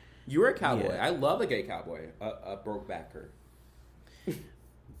gear. You're a cowboy. Yeah. I love a gay cowboy, a broke backer.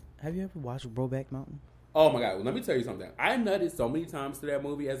 Have you ever watched Brokeback Mountain? Oh my god! Let me tell you something. I nutted so many times to that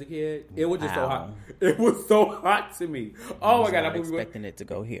movie as a kid. It was just so Wow. hot. It was so hot to me. Oh my god! I'm That movie was, expecting it to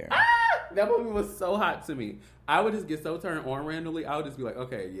go here. that movie was so hot to me. I would just get so turned on randomly. I would just be like,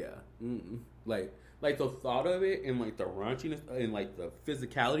 okay, yeah, like the thought of it and like the raunchiness and like the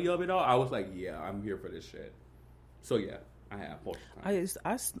physicality of it all. I was like, yeah, I'm here for this shit. So yeah, I have multiple times.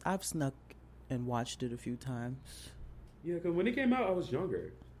 I've snuck and watched it a few times. Yeah, because when it came out, I was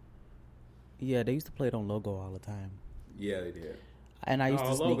younger. Yeah, they used to play it on Logo all the time. Yeah, they did. And I used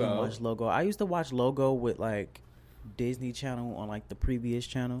to sneak and Logo. watch Logo. I used to watch Logo with like Disney Channel on like the previous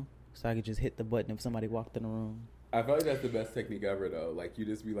channel, so I could just hit the button if somebody walked in the room. I feel like that's the best technique ever, though. Like you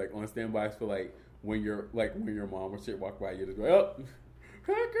just be like on standby for like when your mom or shit walk by, you just go, oh,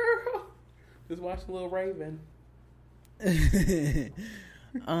 hey girl, just watch a little Raven. Do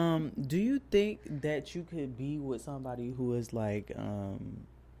you think that you could be with somebody who is like,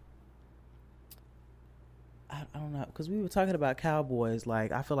 I don't know, because we were talking about cowboys.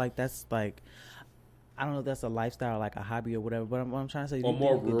 Like, I feel like that's like, I don't know if that's a lifestyle, like a hobby or whatever. But what I'm trying to say, do Or you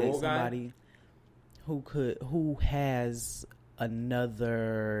more think you could date rural guy? somebody who has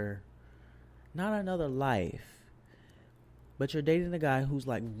not another life, but you're dating a guy who's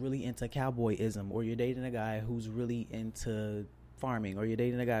like really into cowboyism, or you're dating a guy who's really into farming, or you're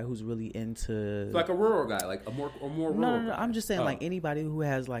dating a guy who's really into It's like a rural guy, like a more rural. no. guy. I'm just saying, Oh. like anybody who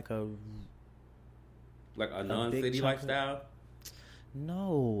has like a non-city chunk of- lifestyle.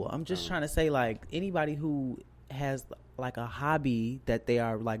 no. I'm just trying to say, like anybody who has like a hobby that they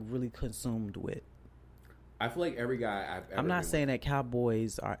are like really consumed with. I feel like every guy I've ever I'm not been saying that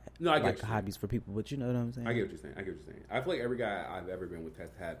cowboys are No, I get like what you're hobbies for people, but you know what I'm saying. I get what you're saying. I feel like every guy I've ever been with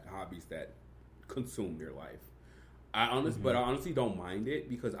has had hobbies that consume their life. But I honestly don't mind it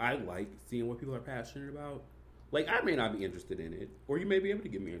because I like seeing what people are passionate about. Like, I may not be interested in it, or you may be able to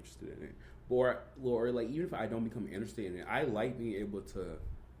get me interested in it. Or like, even if I don't become interested in it, I like being able to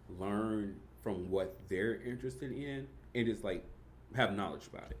learn from what they're interested in and just, like, have knowledge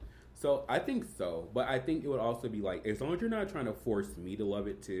about it. So, I think so. But I think it would also be, like, as long as you're not trying to force me to love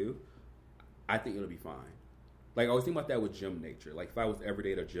it, too, I think it'll be fine. Like, I was thinking about that with gym nature. Like, if I was to ever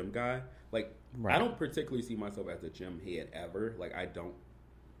date a gym guy, like, Right. I don't particularly see myself as a gym head ever. Like,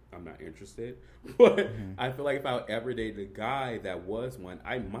 I'm not interested. But I feel like if I would ever date a guy that was one,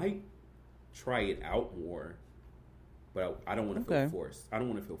 I might try it out more. But I don't want to feel forced. I don't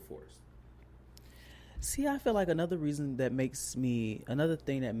want to feel forced. See, I feel like another thing that makes me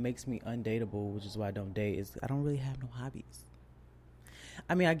undateable, which is why I don't date, is I don't really have no hobbies.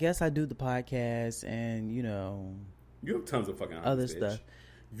 I mean, I guess I do the podcast and, you know, You have tons of fucking hobbies, other bitch. stuff.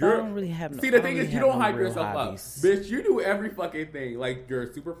 I don't really have no. See, the I thing really is, you have don't no hype real yourself hobbies. up, bitch. You do every fucking thing. Like,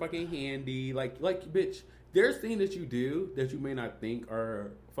 you're super fucking handy. Like, bitch. There's things that you do that you may not think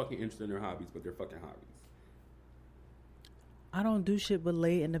are fucking interesting in your hobbies, but they're fucking hobbies. I don't do shit but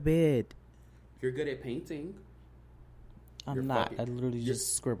lay in the bed. You're good at painting. I'm You're not. fucking- I literally you're-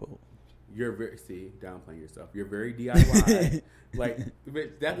 just scribble. You're very downplaying yourself. You're very DIY. Like,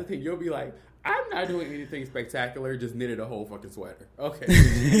 bitch, that's the thing. You'll be like, I'm not doing anything spectacular. Just knitted a whole fucking sweater.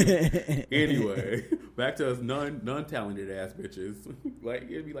 Okay. Anyway, back to us non-talented ass bitches. Like,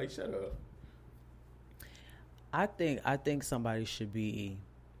 it'd be like, shut up. I think somebody should be.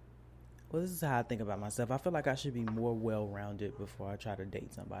 Well, this is how I think about myself. I feel like I should be more well-rounded before I try to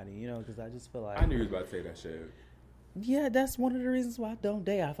date somebody. You know, because I just feel like I knew you was about to say that shit. yeah, that's one of the reasons why I don't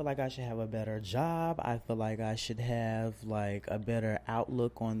date. I feel like I should have a better job. I feel like I should have like a better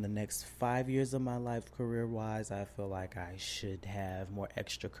outlook on the next 5 years of my life career-wise. I feel like I should have more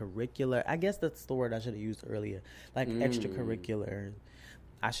extracurricular. I guess that's the word I should have used earlier. Like extracurricular.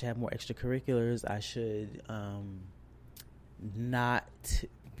 I should have more extracurriculars. I should not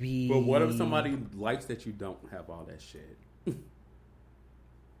be. But what if somebody likes that you don't have all that shit?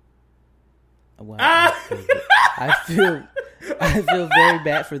 Well, I feel very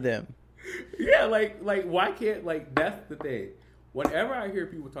bad for them. Yeah, like why can't, like, that's the thing. Whenever I hear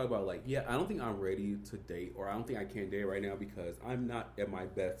people talk about, like, yeah, I don't think I'm ready to date, or I don't think I can date right now because I'm not at my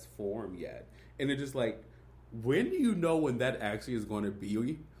best form yet. And it's just like, when do you know when that actually is going to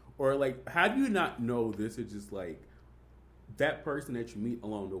be? Or, like, how do you not know this is just, like, that person that you meet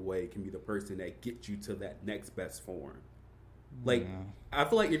along the way can be the person that gets you to that next best form? Like, I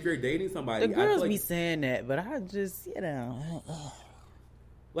feel like if you're dating somebody, The I feel girls like, be saying that, but I just, you know.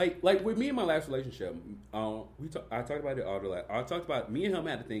 like with me and my last relationship, I talked about it all the time. I talked about me and him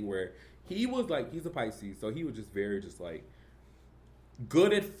had a thing where he was like, he's a Pisces, so he was just very just like,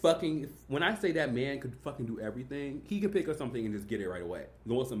 good at fucking. When I say that man could fucking do everything, he could pick up something and just get it right away.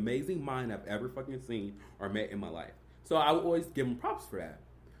 The most amazing mind I've ever fucking seen or met in my life. So I would always give him props for that.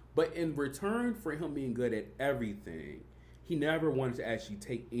 But in return for him being good at everything, he never wanted to actually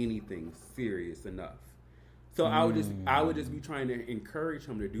take anything serious enough. So I would just be trying to encourage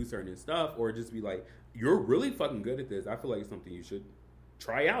him to do certain stuff, or just be like, "You're really fucking good at this. I feel like it's something you should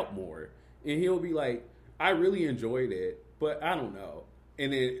try out more." And he'll be like, "I really enjoyed it, but I don't know."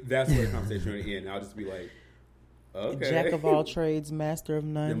 And then that's where the conversation will end. I'll just be like, "Okay." Jack of all trades, master of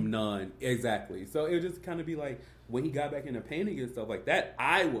none. None, exactly. So it would just kind of be like, when he got back into painting and stuff like that,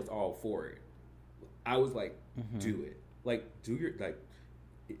 I was all for it. I was like, do it. Like, do your, like,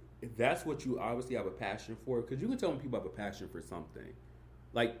 if that's what you obviously have a passion for, because you can tell when people have a passion for something.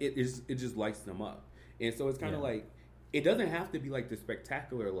 Like, it just lights them up. And so it's kind of like, it doesn't have to be like the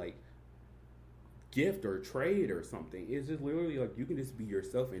spectacular, like, gift or trade or something. It's just literally like, you can just be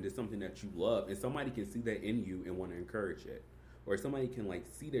yourself and it's something that you love, and somebody can see that in you and want to encourage it. Or somebody can like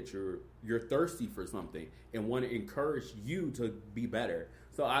see that you're thirsty for something and want to encourage you to be better.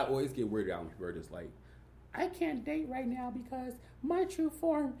 So I always get weirded out when people are just like, "I can't date right now because my true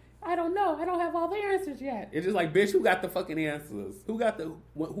form, I don't know. I don't have all the answers yet." It's just like, bitch, who got the fucking answers?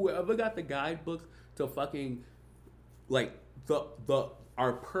 Whoever got the guidebooks to fucking like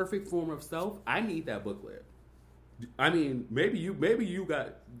our perfect form of self? I need that booklet. I mean, maybe you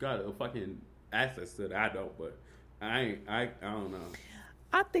got a fucking access to that. I don't, but I don't know.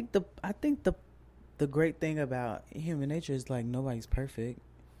 I think the great thing about human nature is like nobody's perfect.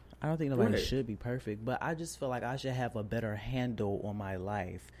 I don't think nobody should be perfect, but I just feel like I should have a better handle on my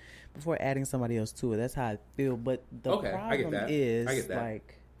life before adding somebody else to it. That's how I feel. But the problem is,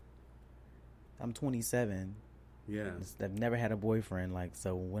 like, I'm 27. Yeah, I've never had a boyfriend. Like,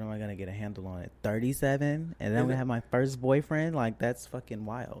 so when am I gonna get a handle on it? 37, and then I'm gonna have my first boyfriend. Like, that's fucking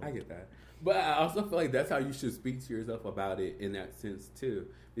wild. I get that. But I also feel like that's how you should speak to yourself about it in that sense, too.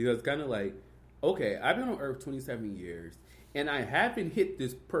 Because it's kind of like, okay, I've been on Earth 27 years, and I haven't hit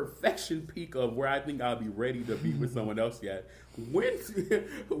this perfection peak of where I think I'll be ready to be with someone else yet. When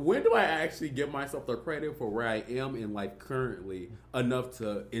do I actually give myself the credit for where I am in life currently enough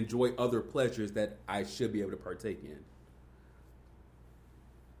to enjoy other pleasures that I should be able to partake in?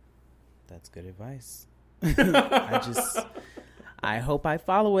 That's good advice. I hope I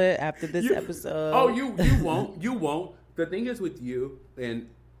follow it after this episode. Oh, you won't. You won't. The thing is with you, and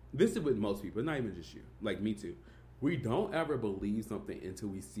this is with most people, not even just you, like me too. We don't ever believe something until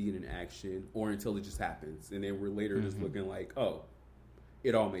we see it in action or until it just happens. And then we're later just looking like, oh,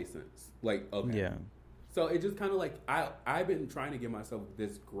 it all makes sense. Like, okay. Yeah. So it just kind of like, I've been trying to give myself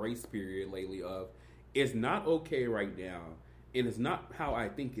this grace period lately of, it's not okay right now. And it's not how I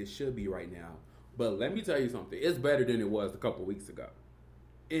think it should be right now. But let me tell you something. It's better than it was a couple weeks ago.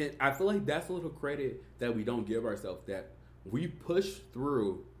 And I feel like that's a little credit that we don't give ourselves, that we pushed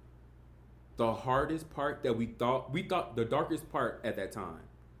through the hardest part that we thought the darkest part at that time.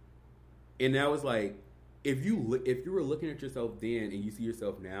 And that was like, if you were looking at yourself then and you see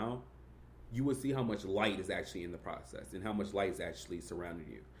yourself now, you would see how much light is actually in the process and how much light is actually surrounding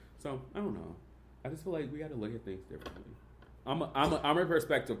you. So I don't know. I just feel like we got to look at things differently. I'm a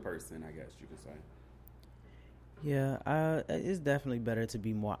perspective person, I guess you could say. Yeah, it's definitely better to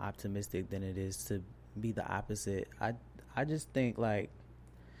be more optimistic than it is to be the opposite. I just think, like,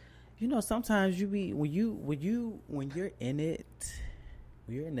 you know, sometimes you be when you're in it,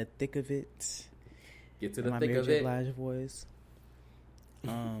 when you're in the thick of it. Get to the thick of it. Blige voice.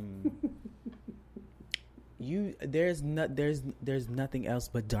 There's nothing else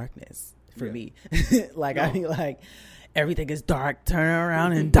but darkness for me. Like, no. I mean, like, everything is dark. Turn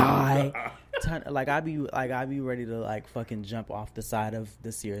around and die. I be ready to like fucking jump off the side of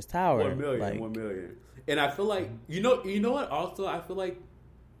the Sears Tower. 1 million, 1 million. And I feel like you know what? Also, I feel like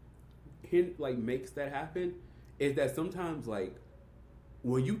makes that happen is that sometimes, like,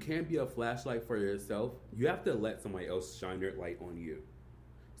 when you can't be a flashlight for yourself, you have to let somebody else shine their light on you.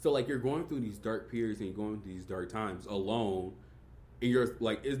 So, like, you're going through these dark periods and you're going through these dark times alone, and you're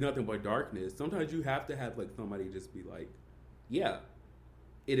like, it's nothing but darkness. Sometimes you have to have like somebody just be like, yeah,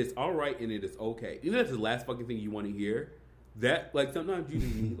 it is all right and it is okay. Even if it's the last fucking thing you want to hear, that, like, sometimes you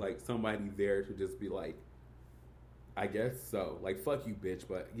need like somebody there to just be like, I guess so. Like, fuck you, bitch,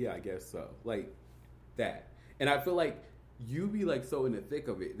 but yeah, I guess so. Like, that. And I feel like you be like so in the thick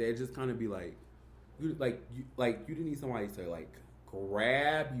of it that it just kind of be like, you didn't need somebody to like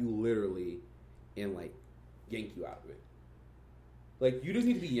grab you literally and like yank you out of it. Like, you just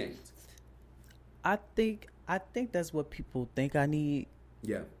need to be yanked. I think that's what people think I need.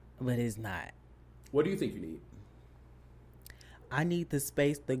 Yeah. But it's not. What do you think you need? I need the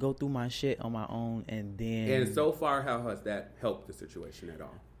space to go through my shit on my own, and then. And so far, how has that helped the situation at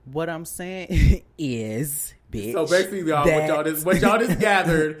all? What I'm saying is, bitch. So basically, y'all, what y'all just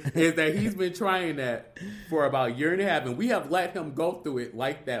gathered is that he's been trying that for about a year and a half, and we have let him go through it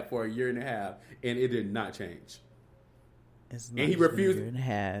like that for a year and a half, and it did not change. It's And he refused. A year and a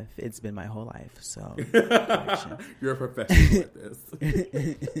half. It's been my whole life. So You're a professional at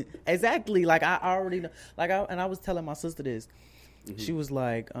this. exactly. Like I already know. I was telling my sister this. Mm-hmm. She was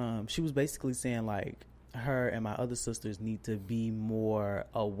like, she was basically saying like, her and my other sisters need to be more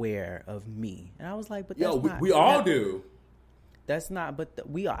aware of me, and I was like, but that's we all do. That's not, but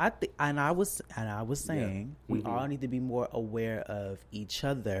I was saying we all need to be more aware of each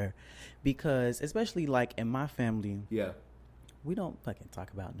other, because especially like in my family, we don't fucking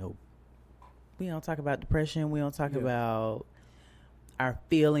talk about we don't talk about depression. We don't talk about our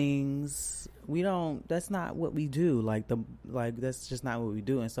feelings. We don't. That's not what we do. That's just not what we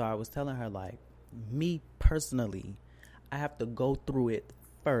do. And so I was telling her like, me personally, I have to go through it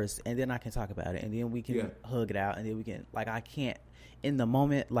first, and then I can talk about it, and then we can hug it out, and then we can I can't in the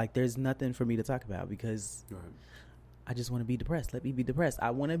moment, like there's nothing for me to talk about because I just want to be depressed. Let me be depressed.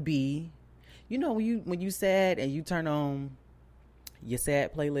 I want to be, when you sad and you turn on your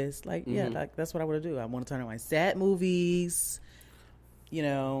sad playlist, like like that's what I want to do. I want to turn on my sad movies. But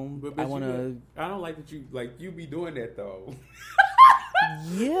I want to. I don't like that you be doing that though.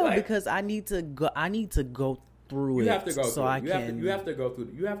 Yeah, because I need to go. I need to go through it. You have to go. So you have to go through.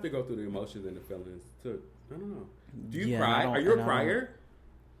 You have to go through the emotions and the feelings. I don't know. Do you cry? Are you a crier?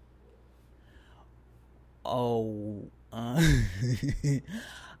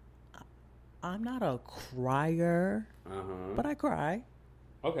 I'm not a crier, but I cry.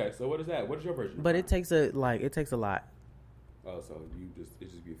 Okay, so what is that? What is your version? But it takes a lot. Oh, so it just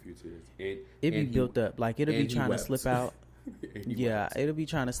be a few tears. It be built up. Like it'll be trying to slip out. It'll be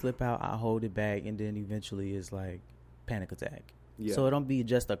trying to slip out. I hold it back, and then eventually it's like panic attack. Yeah. So it don't be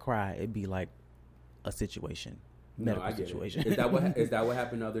just a cry. It be like a situation, medical situation. Is that what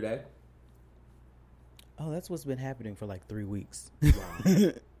happened the other day? Oh, that's what's been happening for like 3 weeks. Wow.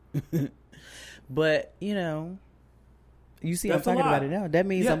 But you see, I'm talking about it now. That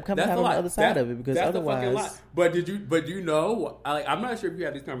means I'm coming out on the other side of it, because otherwise. But I'm not sure if you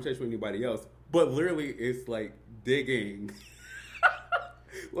had this conversation with anybody else, but literally it's like digging.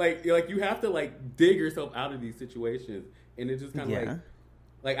 like you have to like dig yourself out of these situations, and it's just kind of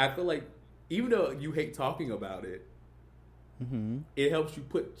like I feel like even though you hate talking about it, it helps you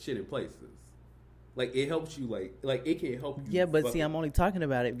put shit in places. Like it helps you like it can help you. Yeah, but see, I'm only talking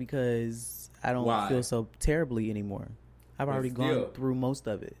about it because I don't feel so terribly anymore. I've already gone through most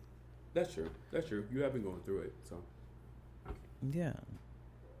of it. That's true. You have been going through it, so yeah.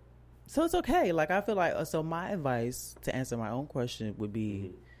 So it's okay. Like I feel like my advice to answer my own question would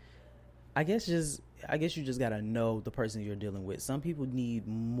be, I guess you just gotta know the person you're dealing with. Some people need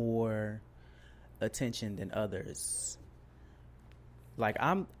more attention than others. Like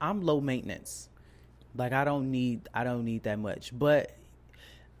I'm low maintenance. Like I don't need that much. But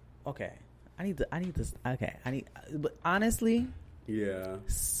okay. But honestly,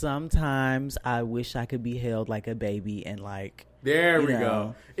 sometimes I wish I could be held like a baby and like. There we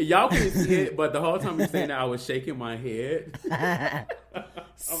go. Y'all couldn't see it, but the whole time you're saying that, I was shaking my head.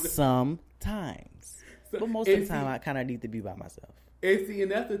 Sometimes, but most of the time, I kind of need to be by myself.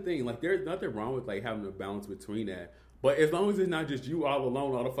 And that's the thing. Like, there's nothing wrong with like having a balance between that. But as long as it's not just you all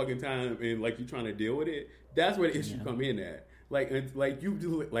alone all the fucking time and like you trying to deal with it, that's where the issue come in at. Like you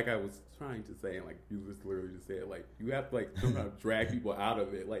do it, like I was trying to say, and like you just literally just said, like you have to like sometimes drag people out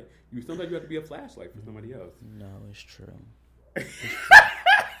of it. Like sometimes you have to be a flashlight for somebody else. No, it's true.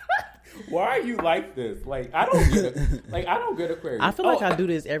 Why are you like this? Like I don't get it. Like I don't get Aquarius. I feel like I do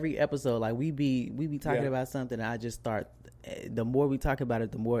this every episode. Like we be talking about something, and I just start. The more we talk about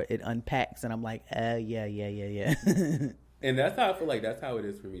it, the more it unpacks, and I'm like, yeah. And that's how I feel like that's how it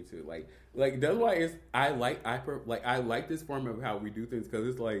is for me too. Like that's why I like this form of how we do things, because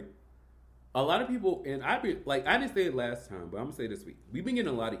it's like a lot of people, and I didn't say it last time, but I'm gonna say it this week. We've been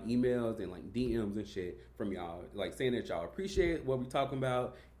getting a lot of emails and like DMs and shit from y'all, like saying that y'all appreciate what we talking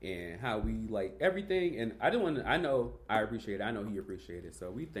about and how we like everything. And I know I appreciate it. I know he appreciated it. So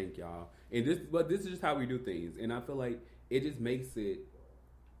we thank y'all. And this is just how we do things. And I feel like it just makes it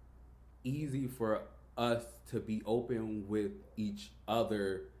easy for us to be open with each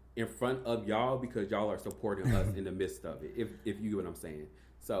other in front of y'all, because y'all are supporting us in the midst of it. If you get what I'm saying.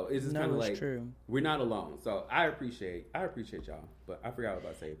 So it's just kind of like true. We're not alone. So I appreciate y'all. But I forgot what I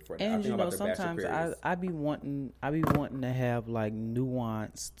was about to say before. And sometimes I be wanting to have like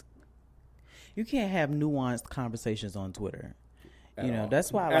nuanced. You can't have nuanced conversations on Twitter. You know, all.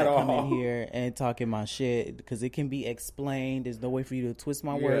 that's why I At like coming all. here and talking my shit because it can be explained. There's no way for you to twist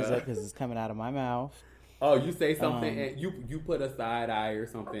my words Yeah. up because it's coming out of my mouth. Oh, you say something and you put a side eye or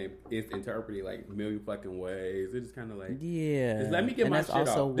something. It's interpreted like a million fucking ways. It's just kind of like, Yeah. just let me get And my that's shit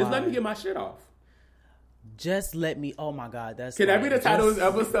also off. Just let why- me get my shit off. Just let me. Oh my God, that's. Can that be the like, title of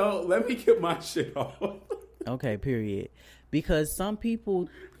just- this episode? Let me get my shit off. Okay, period. Because some people,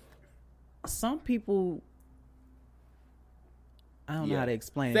 I don't know how to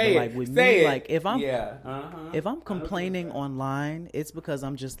explain Say it, but like with Say me, it. like if I'm yeah, if I'm complaining online, it's because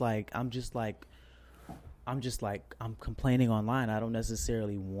I'm complaining online. I don't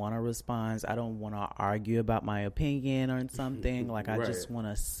necessarily want to respond. I don't want to argue about my opinion or something. Like I just Right. want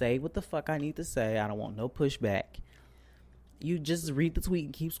to say what the fuck I need to say. I don't want no pushback. You just read the tweet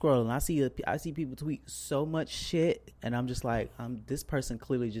and keep scrolling. I see people tweet so much shit, and I'm just like, this person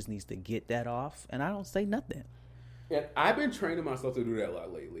clearly just needs to get that off, and I don't say nothing. And I've been training myself to do that a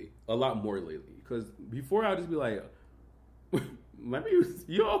lot more lately. Because before I'd just be like, let me,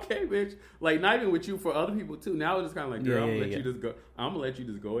 you okay, bitch? Like, not even with you, for other people too. Now it's just kind of like, girl, I'm gonna let you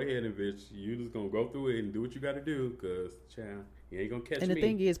just go ahead and bitch, you just gonna go through it and do what you gotta do. Because, child, you ain't gonna catch me. And the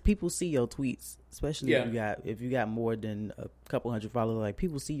thing is, people see your tweets, especially Yeah. if you got more than a couple hundred followers. Like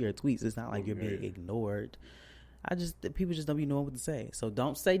people see your tweets. It's not like you're being ignored. People just don't be knowing what to say. So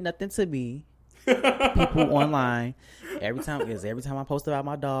don't say nothing to me. People online, every time I post about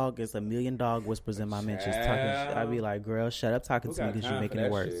my dog, it's a million dog whispers in my mentions talking shit. I be like, girl, shut up talking Who to me got because you're time making for it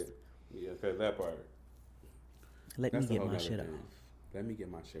that worse. shit? Yeah, because that part. Let That's me a get whole my nother shit thing. off. Let me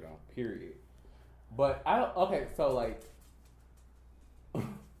get my shit off. Period. But okay, so like,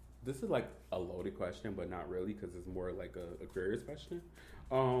 this is like a loaded question, but not really because it's more like a curious question.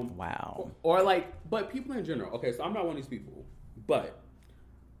 Wow. Or like, but people in general. Okay, so I'm not one of these people, but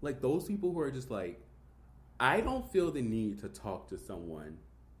like those people who are just like, I don't feel the need to talk to someone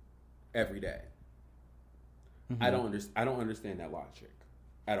every day. Mm-hmm. I don't understand that logic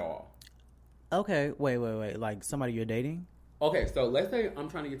at all. Okay, wait. Like somebody you're dating? Okay, so let's say I'm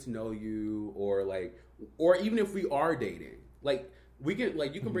trying to get to know you, or even if we are dating, like we can,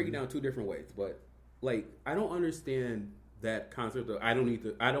 like you can break it down two different ways, but like I don't understand that concept of I don't need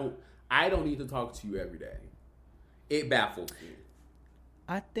to talk to you every day. It baffles me.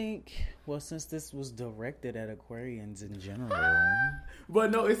 I think, well, since this was directed at Aquarians in general,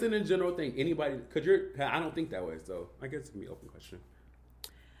 But no, it's in a general thing. Anybody, I don't think that way, so I guess it can be an open question.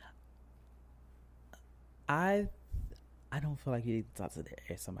 I don't feel like you need to talk to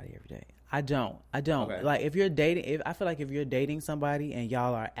somebody every day. I don't. Okay. Like if you're dating, I feel like if you're dating somebody and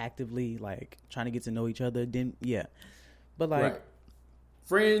y'all are actively like trying to get to know each other, then yeah. But like Right.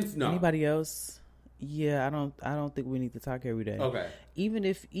 Friends, no. anybody else, yeah, I don't think we need to talk every day. Okay. Even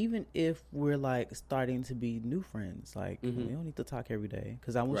if we're like starting to be new friends, like we don't need to talk every day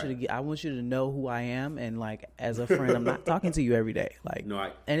because I want Right. I want you to know who I am, and like as a friend, I'm not talking to you every day. Like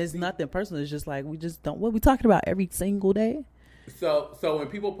No, and it's nothing personal. It's just like we just don't. What we talking about every single day? So when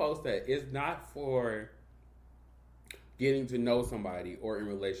people post that, it's not for getting to know somebody or in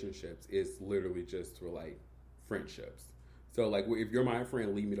relationships. It's literally just for like friendships. So like if you're my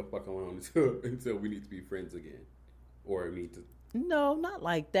friend, leave me the fuck alone until we need to be friends again, or need to. No, not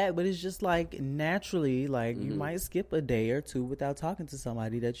like that. But it's just like naturally, like you might skip a day or two without talking to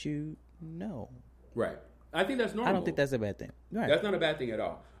somebody that you know. Right. I think that's normal. I don't think that's a bad thing. Right. That's not a bad thing at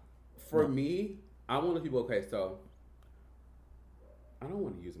all. For me, I'm one of the people. Okay, so I don't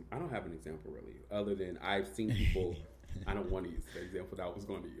want to use them. I don't have an example really, other than I've seen people. I don't want to use the example that I was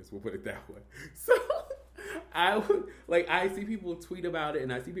going to use. We'll put it that way. So I see people tweet about it,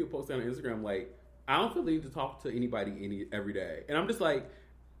 and I see people post it on Instagram. Like, I don't feel the need to talk to anybody every day, and I'm just like,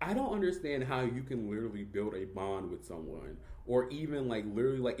 I don't understand how you can literally build a bond with someone, or even like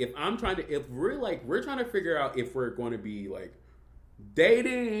literally like if we're trying to figure out if we're going to be like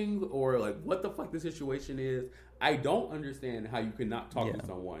dating or like what the fuck the situation is. I don't understand how you cannot talk to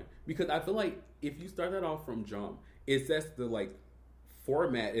someone, because I feel like if you start that off from jump, it sets the like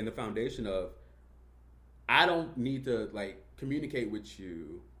format and the foundation of I don't need to like communicate with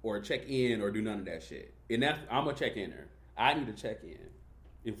you or check in or do none of that shit. And I'm a check inner. I need to check in.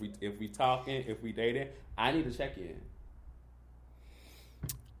 If we talking, if we dating, I need to check in.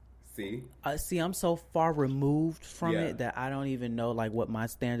 See? I'm so far removed from Yeah. it that I don't even know like what my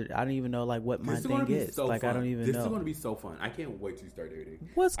standard. I don't even know like what my This is gonna thing be is. so Like fun. I don't even This know. is going to be so fun. I can't wait till you start dating.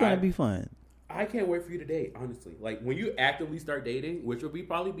 What's gonna be fun? I can't wait for you to date, honestly. Like, when you actively start dating, which will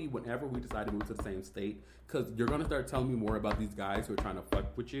probably be whenever we decide to move to the same state, because you're going to start telling me more about these guys who are trying to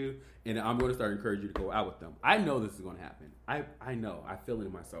fuck with you, and I'm going to start encouraging you to go out with them. I know this is going to happen. I know. I feel it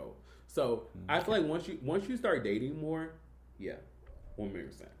in my soul. So, I feel like once you start dating more, yeah,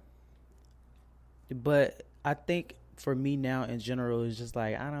 1,000,000%. But I think for me now in general, it's just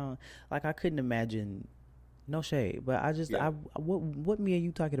like I couldn't imagine. No shade, but what me and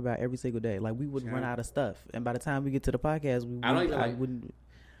you talking about every single day? Like we would run out of stuff, and by the time we get to the podcast,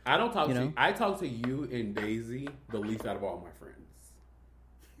 I don't talk to you. I talk to you and Daisy the least out of all my friends.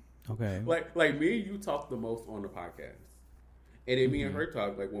 Okay. Like me and you talk the most on the podcast. And then me and her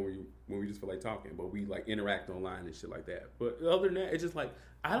talk like when we just feel like talking, but we like interact online and shit like that. But other than that, it's just like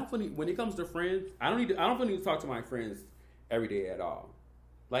when it comes to friends, I don't feel need to talk to my friends every day at all.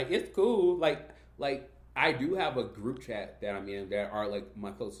 Like it's cool. Like I do have a group chat that I'm in that are like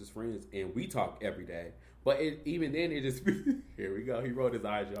my closest friends, and we talk every day. But even then, it just here we go. He rolled his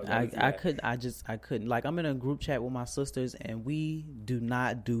eyes. Y'all I couldn't. Like I'm in a group chat with my sisters, and we do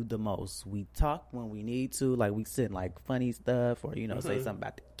not do the most. We talk when we need to. Like we send like funny stuff, or say something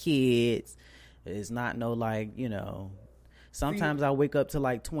about the kids. It's not no like Sometimes I wake up to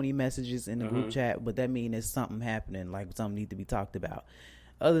like 20 messages in the group chat, but that means there's something happening, like something needs to be talked about.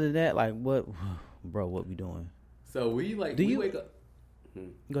 Other than that, like what, bro? What we doing? So we like. Wake up?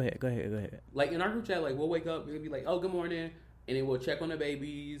 Go ahead. Like in our group chat, like we'll wake up, we'll be like, "Oh, good morning," and then we'll check on the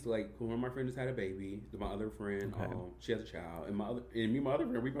babies. Like one of my friends just had a baby. My other friend, she has a child, and me and my other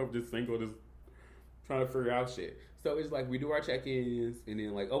friend, we both just single, just trying to figure out shit. So it's like we do our check-ins, and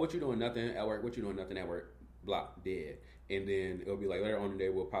then like, "Oh, what you doing? Nothing at work. What you doing? Nothing at work." Blah, dead. And then it'll be like later on in the day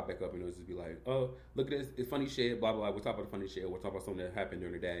we'll pop back up and it'll just be like, "Oh, look at this, it's funny shit, blah blah blah." We'll talk about the funny shit, we'll talk about something that happened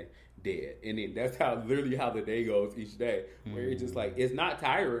during the day, dead. And then that's literally how the day goes each day. Where it's just like it's not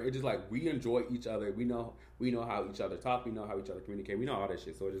tiring, it's just like we enjoy each other. We know how each other talk, we know how each other communicate, we know all that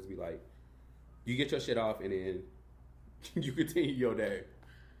shit. So it just be like you get your shit off and then you continue your day.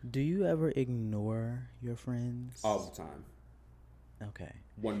 Do you ever ignore your friends? All the time. Okay.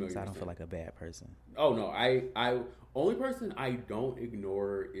 1,000,000%. So I don't feel like a bad person. Oh no, I only person I don't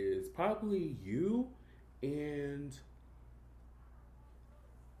ignore is probably you and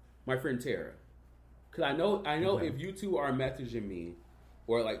my friend Tara. Cause I know if you two are messaging me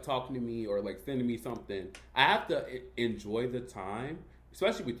or like talking to me or like sending me something, I have to enjoy the time,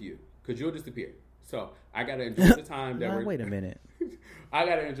 especially with you, cause you'll disappear. So I gotta enjoy the time that wait a minute. I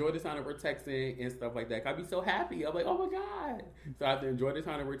gotta enjoy the time that we're texting and stuff like that. I'd be so happy. I'm like, oh my god. So I have to enjoy the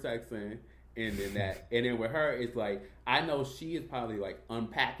time that we're texting, and then with her, it's like I know she is probably like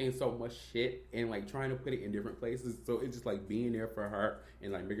unpacking so much shit and like trying to put it in different places. So it's just like being there for her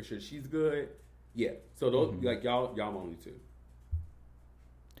and like making sure she's good. Yeah. So those like y'all only two.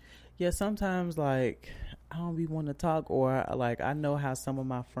 Yeah. Sometimes like I don't be wanting to talk, or like I know how some of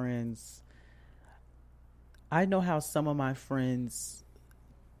my friends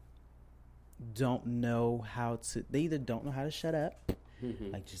don't know how to. They either don't know how to shut up,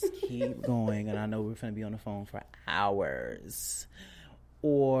 like just keep going, and I know we're gonna be on the phone for hours,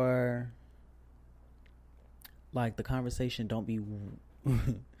 or like the conversation don't be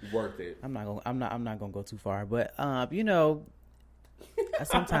worth it. I'm not gonna go too far, but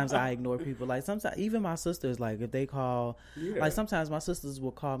sometimes I ignore people. Like sometimes even my sisters, like if they call, like sometimes my sisters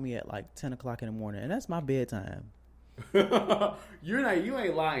will call me at like 10 o'clock in the morning, and that's my bedtime. You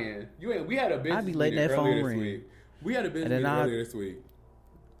ain't lying. We had a business I'd be letting meeting that phone earlier this ring. week. We had a business meeting earlier this week.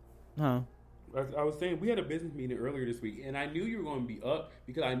 Huh? I was saying we had a business meeting earlier this week, and I knew you were going to be up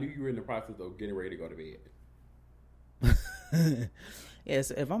because I knew you were in the process of getting ready to go to bed.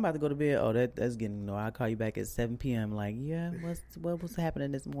 Yes, if I'm about to go to bed, that's getting. I'll call you back at 7 p.m. Like, yeah, what was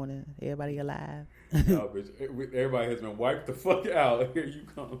happening this morning? Everybody alive? No, bitch. Everybody has been wiped the fuck out. Here you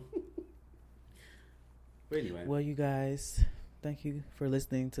come. But anyway. Well, you guys, thank you for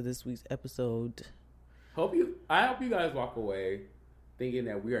listening to this week's episode. I hope you guys walk away thinking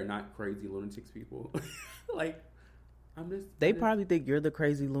that we are not crazy lunatics people. Like, They probably think you're the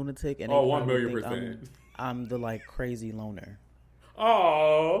crazy lunatic, and 1,000,000%. I'm the like crazy loner.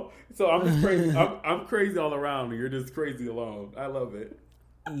 Oh, so I'm just crazy. I'm crazy all around, and you're just crazy alone. I love it.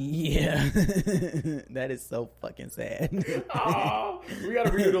 Yeah, that is so fucking sad. Oh, we gotta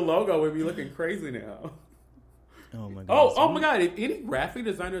redo the logo with me looking crazy now. Oh my god. Oh my god. If any graphic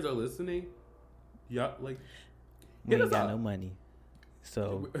designers are listening, yeah, like we ain't got no money,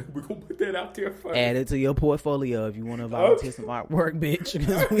 so we're gonna put that out there first. Add it to your portfolio if you want to volunteer some artwork, bitch.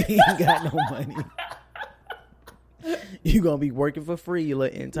 Because we ain't got no money. You gonna be working for free, you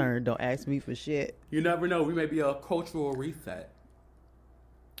little intern. Don't ask me for shit. You never know. We may be a cultural reset.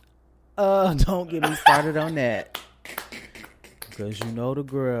 Don't get me started on that. Because the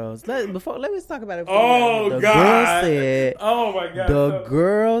girls. Let me talk about it. Oh, God. Oh, my God. The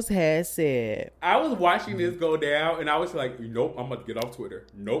girls had said. I was watching this go down, and I was like, nope, I'm about to get off Twitter.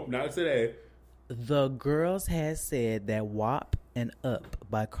 Nope, not today. The girls had said that WAP and Up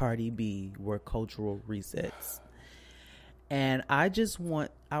by Cardi B were cultural resets. And I just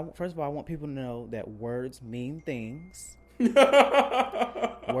want, first of all, I want people to know that words mean things.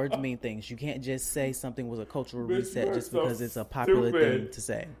 Words mean things. You can't just say something was a cultural reset just because it's a popular thing to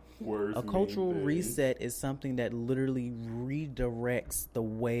say. Words A cultural reset is something that literally redirects the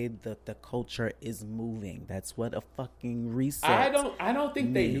way that the culture is moving. That's what a fucking reset. I don't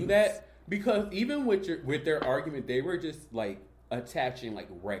think they knew that, because even with their argument, they were just like attaching like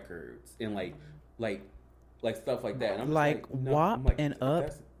records and like stuff like that. And I'm like just no, WAP I'm like, and Up,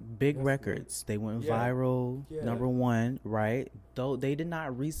 big that's records. They went Yeah. viral, Yeah. number one, right? Though they did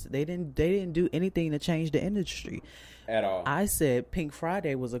not they didn't do anything to change the industry at all. I said Pink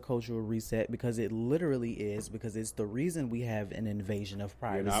Friday was a cultural reset because it literally is, because it's the reason we have an invasion of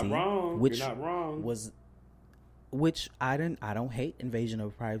privacy. You're not wrong. Which You're not wrong. Which I don't hate Invasion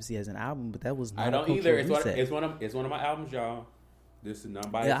of Privacy as an album, but that was not I don't a either. cultural reset. It's one of my albums, y'all. This is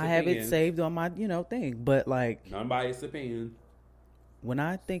non-biased Yeah, I have it opinion. saved on my thing, but like Non-biased opinion. when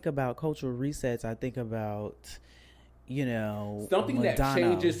I think about cultural resets, I think about Something Madonna, that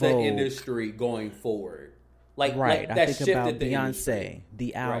changes Vogue. the industry going forward. Like Right. that I think shifted about the Beyonce, industry.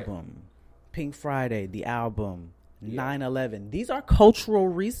 the Right. album, Pink Friday, the album, Yeah. 9/11. These are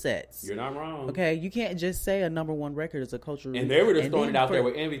cultural resets. You're not wrong. Okay, you can't just say a number one record is a cultural And they were just and throwing it then out there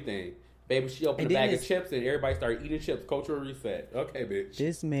for- with everything. Baby, she opened And a then bag of it's- chips and everybody started eating chips. Cultural reset. Okay, bitch.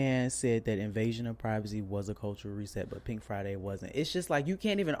 This man said that Invasion of Privacy was a cultural reset, but Pink Friday wasn't. It's just like you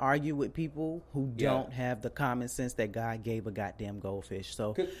can't even argue with people who Yeah. don't have the common sense that God gave a goddamn goldfish.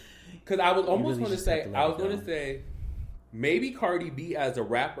 So Because I was almost really going to just have say, to let I it was going go. to say, maybe Cardi B as a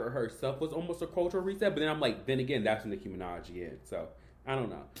rapper herself was almost a cultural reset. But then I'm like, then again, that's when Nicki Minaj in. So I don't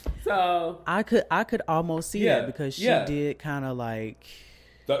know. So I could almost see Yeah, that because she yeah. did kind of like.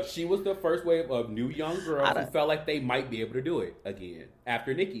 she was the first wave of new young girls I who don't- felt like they might be able to do it again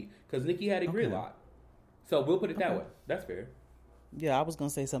after Nicki, because Nicki had a Okay. gridlock. So we'll put it that Okay. way. That's fair. Yeah, I was gonna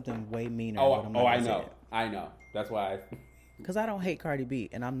say something way meaner. Oh, but I'm not I gonna say know. it. I know. That's why. Because I don't hate Cardi B,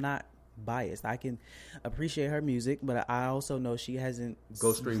 and I'm not biased. I can appreciate her music, but I also know she hasn't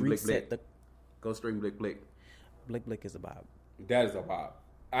Go stream Blick reset Blick. Go stream Blick Blick. the Blick Blick is about. That is a bop.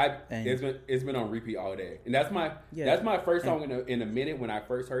 And- It's been on repeat all day, and that's my first song in a minute. When I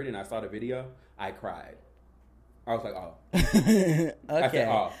first heard it and I saw the video, I cried. I was like, oh. Okay.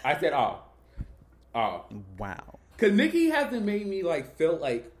 I said, oh. Wow. Because Nicki hasn't made me like feel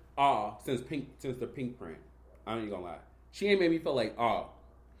like since the Pink print. I ain't gonna lie, she ain't made me feel like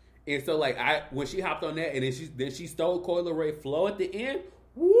And so like when she hopped on that and then she stole Coi Leray flow at the end.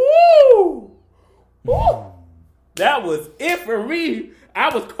 Woo! Woo! That was it for me.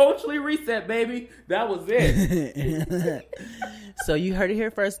 I was culturally reset, baby. That was it. So you heard it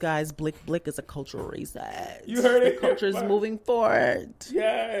here first, guys. Blick Blick is a cultural reset. You heard it The culture here is first. moving forward.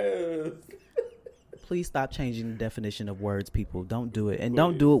 Yes. Please stop changing the definition of words, people. Don't do it, and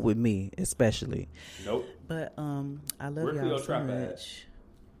don't do it with me, especially. Nope. But I love Where y'all Cleo so Trap at? much.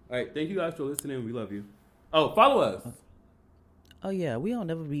 All right. Thank you guys for listening. We love you. Oh, follow us. Oh yeah, we don't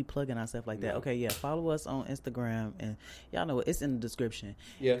never be plugging ourselves like that. No. Okay, yeah, follow us on Instagram, and y'all know it's in the description.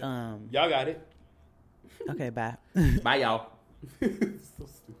 Yeah. Y'all got it. Okay, bye. Bye, y'all. So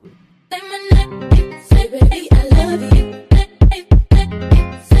stupid. Say my name, say baby, I love you.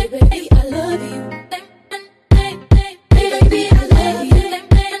 Say